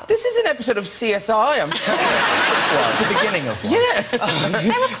 cutouts. This is an episode of CSI, I'm sure. It's the beginning of one. Yeah.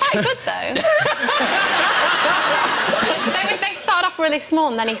 They were quite good, though. They started off really small,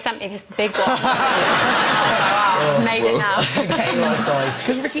 and then he sent me this big one. Wow, made it now. Getting life size.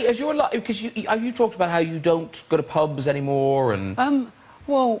 Because, Ricky, as your life... Because you talked about how you don't go to pubs anymore and...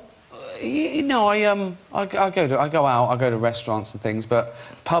 Well, you know, I go out, I go to restaurants and things, but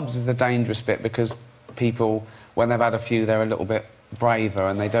pubs is the dangerous bit because people, when they've had a few, they're a little bit braver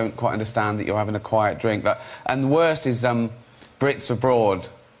and they don't quite understand that you're having a quiet drink. And the worst is Brits abroad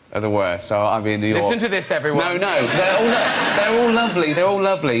are the worst. So I'll be in New York. Listen to this, everyone. No, they're all lovely. They're all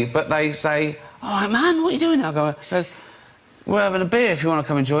lovely, but they say, "Oh, man, what are you doing?" I go, "We're having a beer if you want to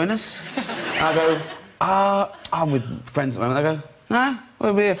come and join us." I go, "I'm with friends at the moment." They go, "No,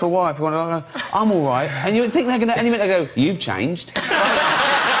 we'll be here for a while if you want to." I go, "I'm all right." And you would think they're going to... Any minute they go, "You've changed."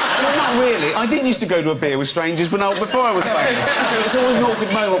 Well, not really. I didn't used to go to a beer with strangers before I was famous. So it's always an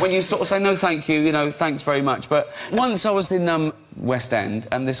awkward moment when you sort of say, "No, thank you, you know, thanks very much." But once I was in West End,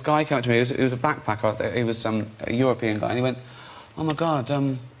 and this guy came up to me, he was a backpacker, he was a European guy, and he went, "Oh, my God,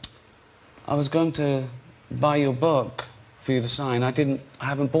 I was going to buy your book for you to sign. I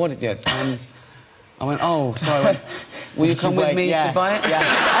haven't bought it yet." I went, "Oh," so I went, "Will you come with me to buy it?" Yeah.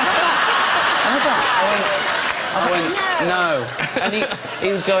 I went, "No." And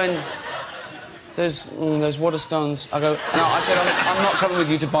he was going, there's Waterstones. I go, "No," I said, I'm not coming with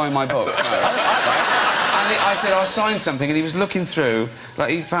you to buy my book. No. And I said, "I'll sign something," and he was looking through, like,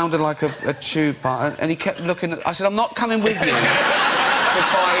 he found a tube part, and he kept looking at... I said, "I'm not coming with you to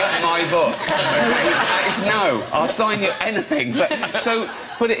buy my book." It's no, I'll sign you anything. But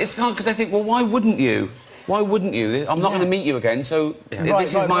it's hard because they think, well, why wouldn't you? Why wouldn't you? I'm not going to meet you again, so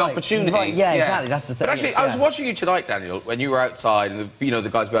this is my opportunity. Right, yeah, exactly, that's the thing. But actually, I was watching you tonight, Daniel, when you were outside and, you know, the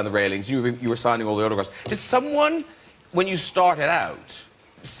guys behind the railings, you were signing all the autographs. Did someone, when you started out,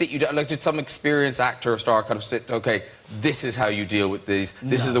 sit you down, like, did some experienced actor or star kind of sit, OK, this is how you deal with these,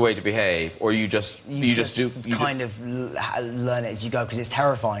 this is the way to behave, or you just kind of learn it as you go, because it's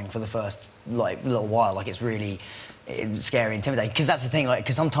terrifying for the first, like, little while. Like, it's really scary, intimidating. Because that's the thing, like,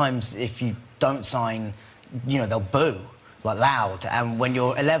 because sometimes if you don't sign, you know, they'll boo, like, loud. And when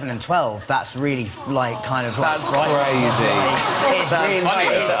you're 11 and 12, that's really, like, kind of, like... That's crazy. It's really...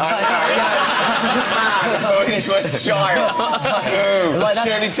 It's child. Like,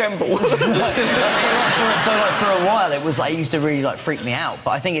 Shirley Temple. So, like, for a while, it was, like, it used to really, like, freak me out.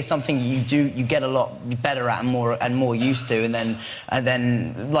 But I think it's something you get a lot better at and more used to. And then,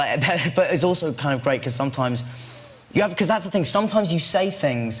 like... But it's also kind of great, because sometimes... Because that's the thing, sometimes you say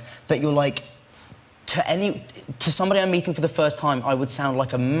things that you're, like... To somebody I'm meeting for the first time, I would sound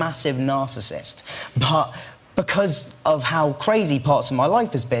like a massive narcissist. But because of how crazy parts of my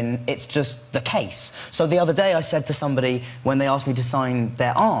life has been, it's just the case. So the other day I said to somebody, when they asked me to sign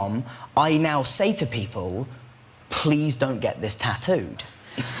their arm, I now say to people, please don't get this tattooed.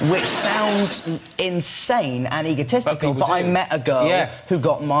 which sounds insane and egotistical, but I do. met a girl who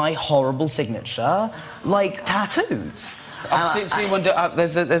got my horrible signature, like, tattooed. I've seen one.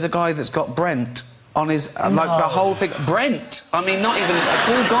 There's a guy that's got Brent on his like the whole thing. Brent. I mean, not even a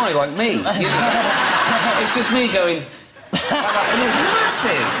cool guy like me. You know? It's just me going. And it's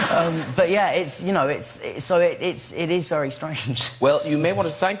massive. But yeah, it's you know, it is very strange. Well, you may want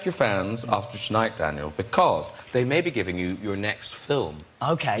to thank your fans after tonight, Daniel, because they may be giving you your next film.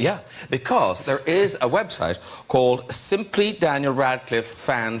 Okay. Yeah, because there is a website called Simply Daniel Radcliffe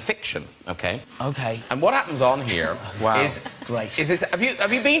Fan Fiction. Okay. Okay. And what happens on here is great. Is it? Have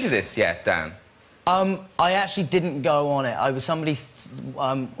you been to this yet, Dan? I actually didn't go on it. I was somebody's.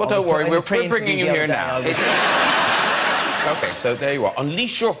 Well, don't worry, we're bringing you here now. Okay, so there you are.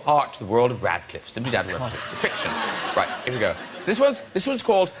 Unleash your heart to the world of Radcliffe. Simply Daniel Radcliffe. It's a fiction. Right, here we go. So this one's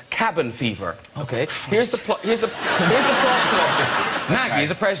called Cabin Fever. Okay. Here's the plot synopsis. Maggie is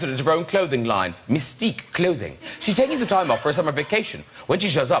the president of her own clothing line, Mystique Clothing. She's taking some time off for a summer vacation. When she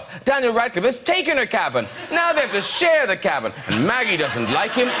shows up, Daniel Radcliffe has taken her cabin. Now they have to share the cabin, and Maggie doesn't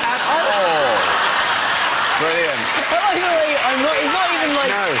like him at all. Brilliant. I like the way it's not even like.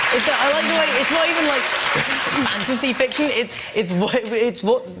 No. I like the way it's not even like fantasy fiction. It's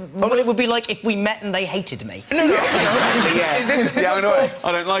what it would be like if we met and they hated me. No.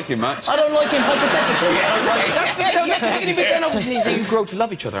 I don't like him much. I don't like him hypothetically. That's the beginning, but then obviously you grow to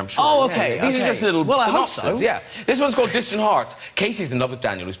love each other, I'm sure. Oh, okay. These are just little synopsis. I hope so. Yeah. This one's called Distant Hearts. Casey's in love with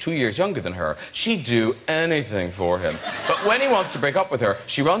Daniel, who's 2 years younger than her. She'd do anything for him. But when he wants to break up with her,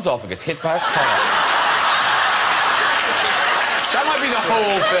 she runs off and gets hit by a car. That might be the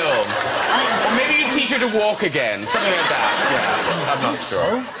whole film. Or maybe you teach her to walk again. Something like that. Yeah, I'm not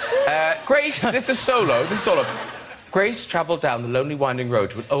sure. Grace, this is solo. Grace travelled down the lonely winding road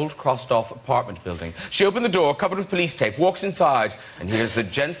to an old crossed-off apartment building. She opened the door, covered with police tape, walks inside, and hears the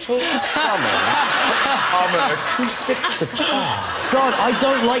gentle strumming of an acoustic guitar. God, I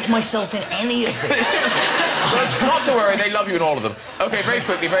don't like myself in any of this. Not to worry, they love you in all of them. OK, very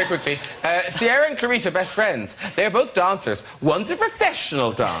quickly. Sierra and Clarissa are best friends. They're both dancers. One's a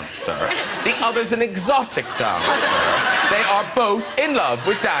professional dancer. The other's an exotic dancer. They are both in love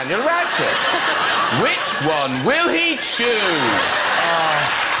with Daniel Radcliffe. Which one will he choose?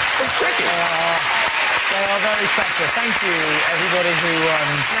 It's tricky. They are very special. Thank you, everybody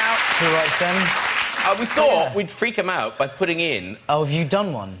who writes them. We thought we'd freak him out by putting in... Oh, have you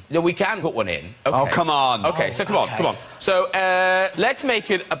done one? No, we can put one in. Okay. Oh, come on. OK, so come on. So, let's make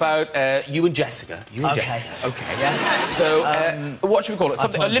it about you and Jessica. You and Jessica. OK. Yeah. So, what should we call it?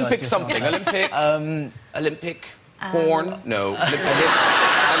 Something Olympic something. Olympic porn? No.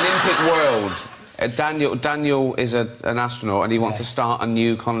 Olympic world. Daniel is an astronaut and he wants to start a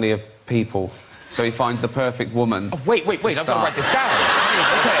new colony of people. So he finds the perfect woman. Oh, wait. I've got to write this down.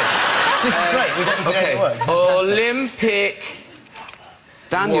 OK. This is great. We don't need to know the word. Olympic.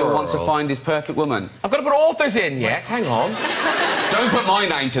 Daniel wants to find his perfect woman. I've got to put authors in yet. Hang on. Don't put my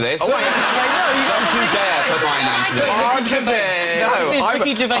name to this. Oh, wait. Don't you dare put my name to this.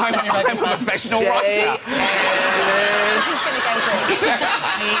 I'm a professional writer.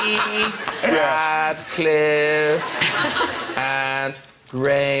 Radcliffe and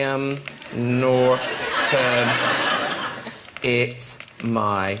Graham Norton. It's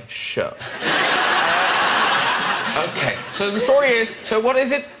my show. OK, so the story is... So what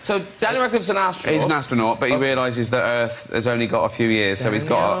is it? So Daniel Radcliffe's an astronaut. He's an astronaut, but he realises that Earth has only got a few years, so he's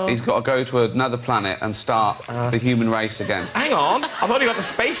got to go to another planet and start the human race again. Hang on. I've only got the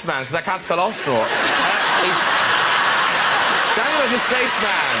spaceman, because I can't spell astronaut. Daniel is a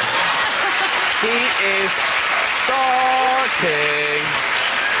spaceman. He is starting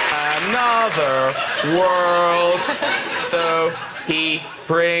another world. So he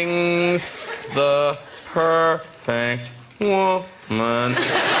brings the perfect woman.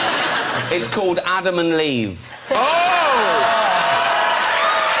 It's called Adam and Leave. Oh!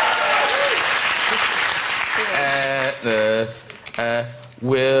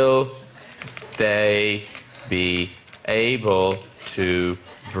 Will they be able to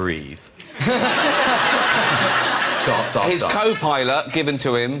breathe? His co-pilot, given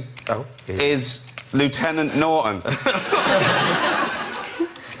to him, is Lieutenant Norton.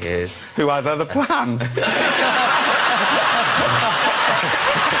 Yes. Who has other plans.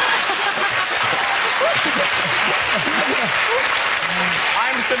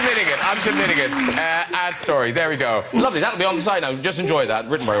 I'm submitting it. Ad story. There we go. Lovely. That'll be on the side now. Just enjoy that.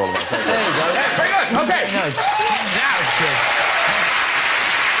 Written by all of us. There you go. Yeah, very good. OK. Very nice. Now,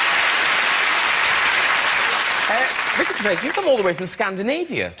 Richard Gervais, you've come all the way from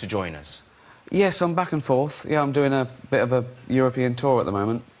Scandinavia to join us. Yes, I'm back and forth. Yeah, I'm doing a bit of a European tour at the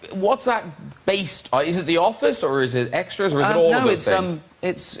moment. What's that based on? Is it The Office, or is it extras, or is it all of those things?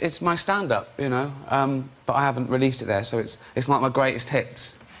 It's my stand-up, you know, but I haven't released it there, so it's like my greatest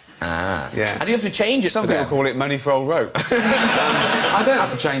hits. Ah. Yeah. And you have to change it. Some people call it money for old rope. I don't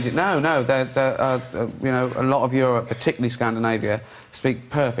have to change it. No. You know, a lot of Europe, particularly Scandinavia, speak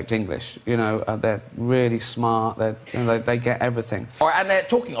perfect English. You know, they're really smart. They get everything. All right, and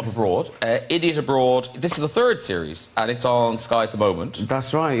talking of abroad, Idiot Abroad. This is the 3rd series, and it's on Sky at the moment.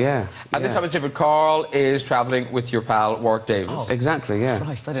 That's right. Yeah. And this time it's different. Carl is travelling with your pal Warwick Davis. Oh, exactly. Yeah.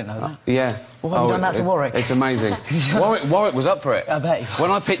 Christ, I didn't know that. Yeah. Well, have you done that to Warwick? It's amazing. Warwick was up for it. I bet.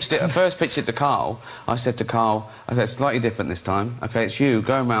 When I first pitched it to Carl, I said to Carl, I said, it's slightly different this time. OK, it's you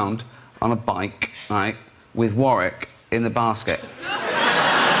going round on a bike, right, with Warwick in the basket.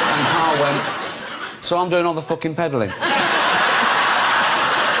 And Carl went, so I'm doing all the fucking pedalling. There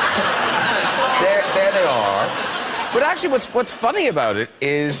they are. But actually, what's funny about it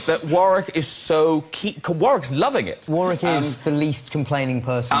is that Warwick is so keen. Warwick's loving it. Warwick is the least complaining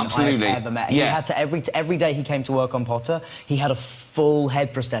person I've ever met. Yeah. He had to every day he came to work on Potter, he had a full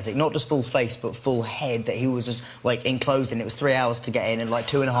head prosthetic, not just full face, but full head that he was just like enclosed in. It was 3 hours to get in and like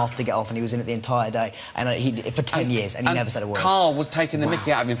 2.5 to get off, and he was in it the entire day. And for 10 years, and he never said a word. Carl was taking the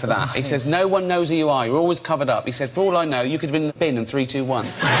mickey out of him for that. He says, no one knows who you are. You're always covered up. He said, for all I know, you could have been in the bin in 3, 2, 1.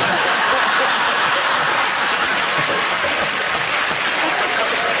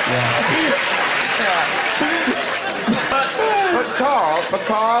 But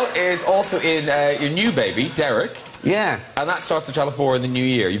Carl is also in your new baby, Derek. Yeah. And that starts at Channel 4 in the new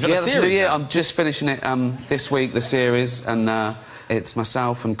year. You've done a series. Yeah, I'm just finishing it this week, the series, and it's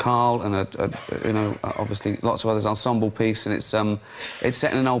myself and Carl and you know, obviously lots of others, ensemble piece, and it's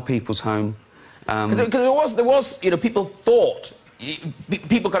set in an old people's home. Because there was, you know, people thought.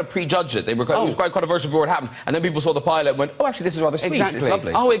 People kind of prejudged it. It was quite controversial before it happened, and then people saw the pilot and went, "Oh, actually, this is rather sweet. Exactly. It's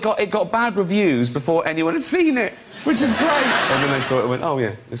lovely." Oh, it got bad reviews before anyone had seen it, which is great. And then they saw it and went, "Oh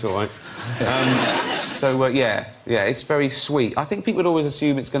yeah, it's all right." Yeah, it's very sweet. I think people would always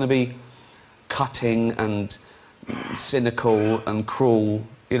assume it's going to be cutting and cynical and cruel.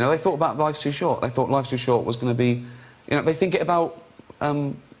 You know, they thought about Life's Too Short. They thought Life's Too Short was going to be, you know, they think it about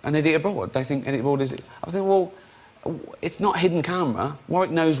An Idiot Abroad. They think Idiot Abroad is. I think, well. It's not hidden camera.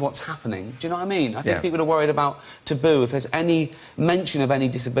 Warwick knows what's happening. Do you know what I mean? I think people are worried about taboo. If there's any mention of any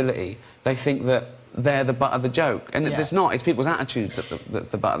disability, they think that they're the butt of the joke. And it's not. It's people's attitudes that's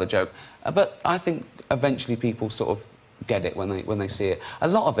the butt of the joke. But I think eventually people sort of get it when they see it. A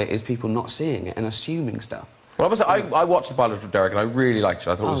lot of it is people not seeing it and assuming stuff. Well, I watched the pilot of Derek and I really liked it.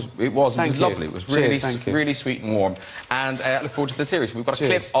 I thought it was lovely. It was really, really sweet and warm. And I look forward to the series. We've got a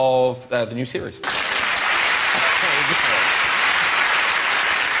clip of the new series.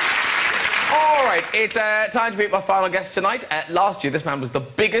 All right, it's time to meet my final guest tonight. Last year, this man was the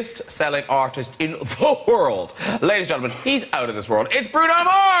biggest-selling artist in the world. Ladies and gentlemen, he's out of this world. It's Bruno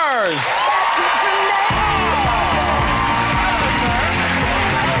Mars!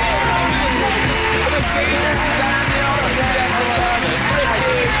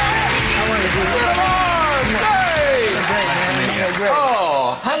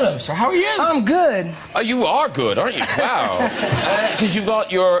 Oh, hello, sir. How are you? I'm good. Oh, you are good, aren't you? Wow. Because you've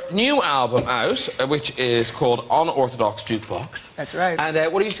got your new album out, which is called Unorthodox Jukebox. That's right. And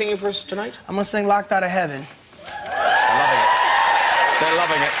what are you singing for us tonight? I'm gonna sing Locked Out of Heaven. They're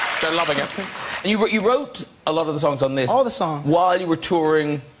loving it. They're loving it. And you wrote a lot of the songs on this. All the songs. While you were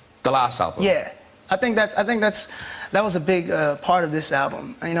touring the last album. Yeah. I think that was a big part of this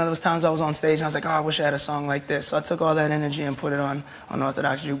album. You know, there was times I was on stage and I was like, oh, I wish I had a song like this. So I took all that energy and put it on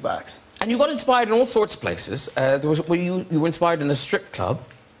Unorthodox Jukebox. And you got inspired in all sorts of places. You were inspired in a strip club.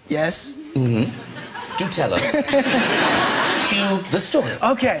 Yes. Mm-hmm. Do tell us. Cue the story.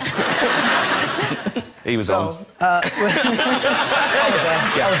 Okay. He was on. I was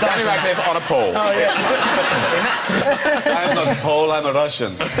there. Daniel Radcliffe on a pole. Oh, yeah. I'm not a Pole, I'm a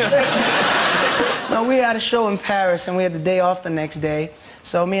Russian. No, we had a show in Paris, and we had the day off the next day.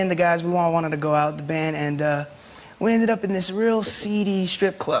 So me and the guys, we all wanted to go out, the band, and we ended up in this real seedy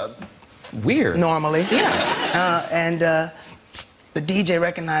strip club. Weird. Normally. Yeah. The DJ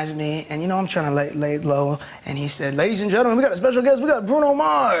recognized me, and you know, I'm trying to lay low, and he said, ladies and gentlemen, we got a special guest, we got Bruno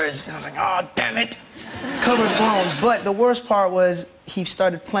Mars. And I was like, oh, damn it. Cover's blown. But the worst part was he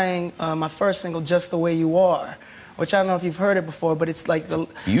started playing my first single, Just the Way You Are, which I don't know if you've heard it before, but it's like the...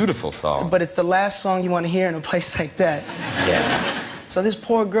 Beautiful song. But it's the last song you want to hear in a place like that. Yeah. So this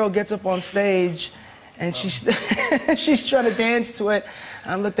poor girl gets up on stage, and she's trying to dance to it.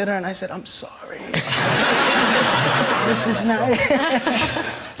 And I looked at her and I said, I'm sorry. This is not...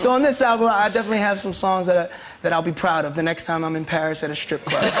 So on this album, I definitely have some songs that I'll be proud of the next time I'm in Paris at a strip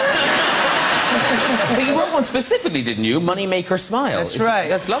club. But you wrote one specifically, didn't you? Money Maker Smile. That's right.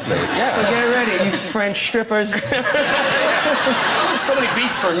 That's lovely, yeah. So get ready, you French strippers. So many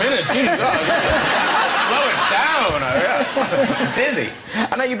beats per minute, Jesus. Slow it down. Yeah. Dizzy.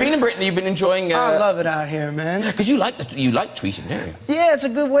 And now you've been in Britain, you've been enjoying... I love it out here, man. Because you like tweeting, don't you? Yeah, it's a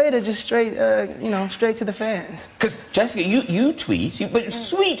good way to just straight to the fans. Because, Jessica, you tweet, but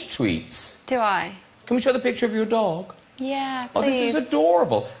sweet tweets. Do I? Can we show the picture of your dog? Yeah, please. Oh, this is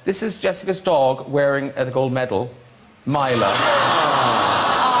adorable. This is Jessica's dog wearing the gold medal. Mila.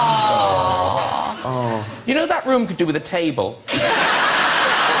 Oh. You know that room could do with a table.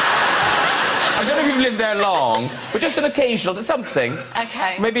 I don't know if you've lived there long, but just an occasional, something.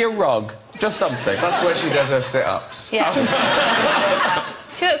 Okay. Maybe a rug, just something. That's where she does her sit-ups. Yeah.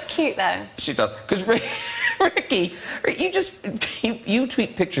 She looks cute, though. She does. Because Ricky, you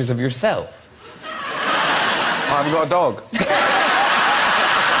tweet pictures of yourself. I haven't got a dog.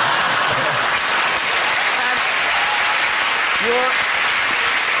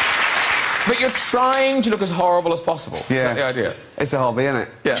 But you're trying to look as horrible as possible. Yeah. Is that the idea? It's a hobby, isn't it?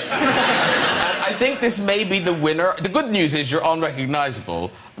 Yeah. And I think this may be the winner. The good news is you're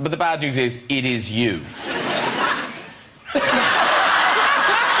unrecognisable, but the bad news is it is you.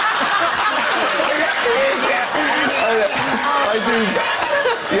 I do.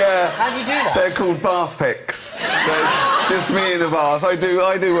 Yeah. How do you do that? They're called bath pics. There's just me in the bath. I do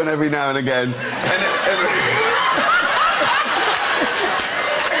one every now and again.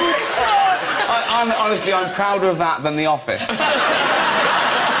 Honestly, I'm prouder of that than The Office.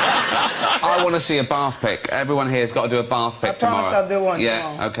 I want to see a bath pic. Everyone here's got to do a bath pic tomorrow. I promise I'll do one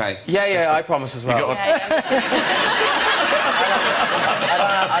tomorrow. tomorrow. Okay. Yeah, I promise as well. Yeah,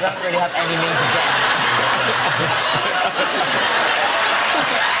 I don't really have any means of getting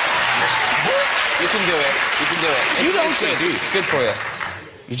You can do it. You can do it. You don't it's good. tweet. It's good for you.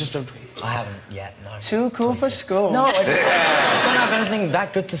 You just don't tweet. I haven't yet, no. Too cool for school. No, I don't have anything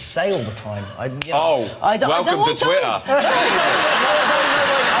that good to say all the time. Welcome to Twitter.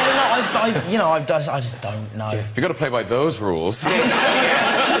 I just don't know. If you've got to play by those rules...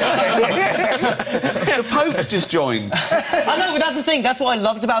 The Pope's just joined. I know, but that's the thing. That's what I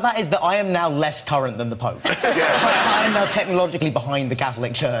loved about that, is that I am now less current than the Pope. I am now technologically behind the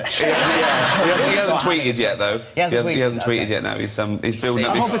Catholic Church. He hasn't tweeted yet, though. He hasn't tweeted yet, no. He's building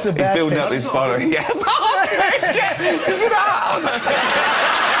up hope it's a bad thing. his following. Yeah. Just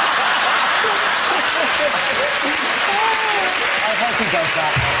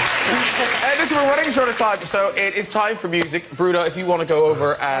Listen, we're running short of time, so it is time for music. Bruno, if you want to go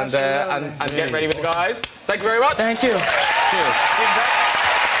over and get ready with the guys. Thank you very much. Thank you. Cheers.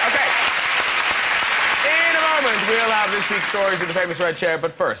 Okay. In a moment, we'll have this week's stories in the famous red chair,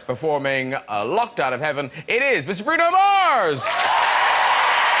 but first, performing Locked Out of Heaven, it is Mr. Bruno Mars!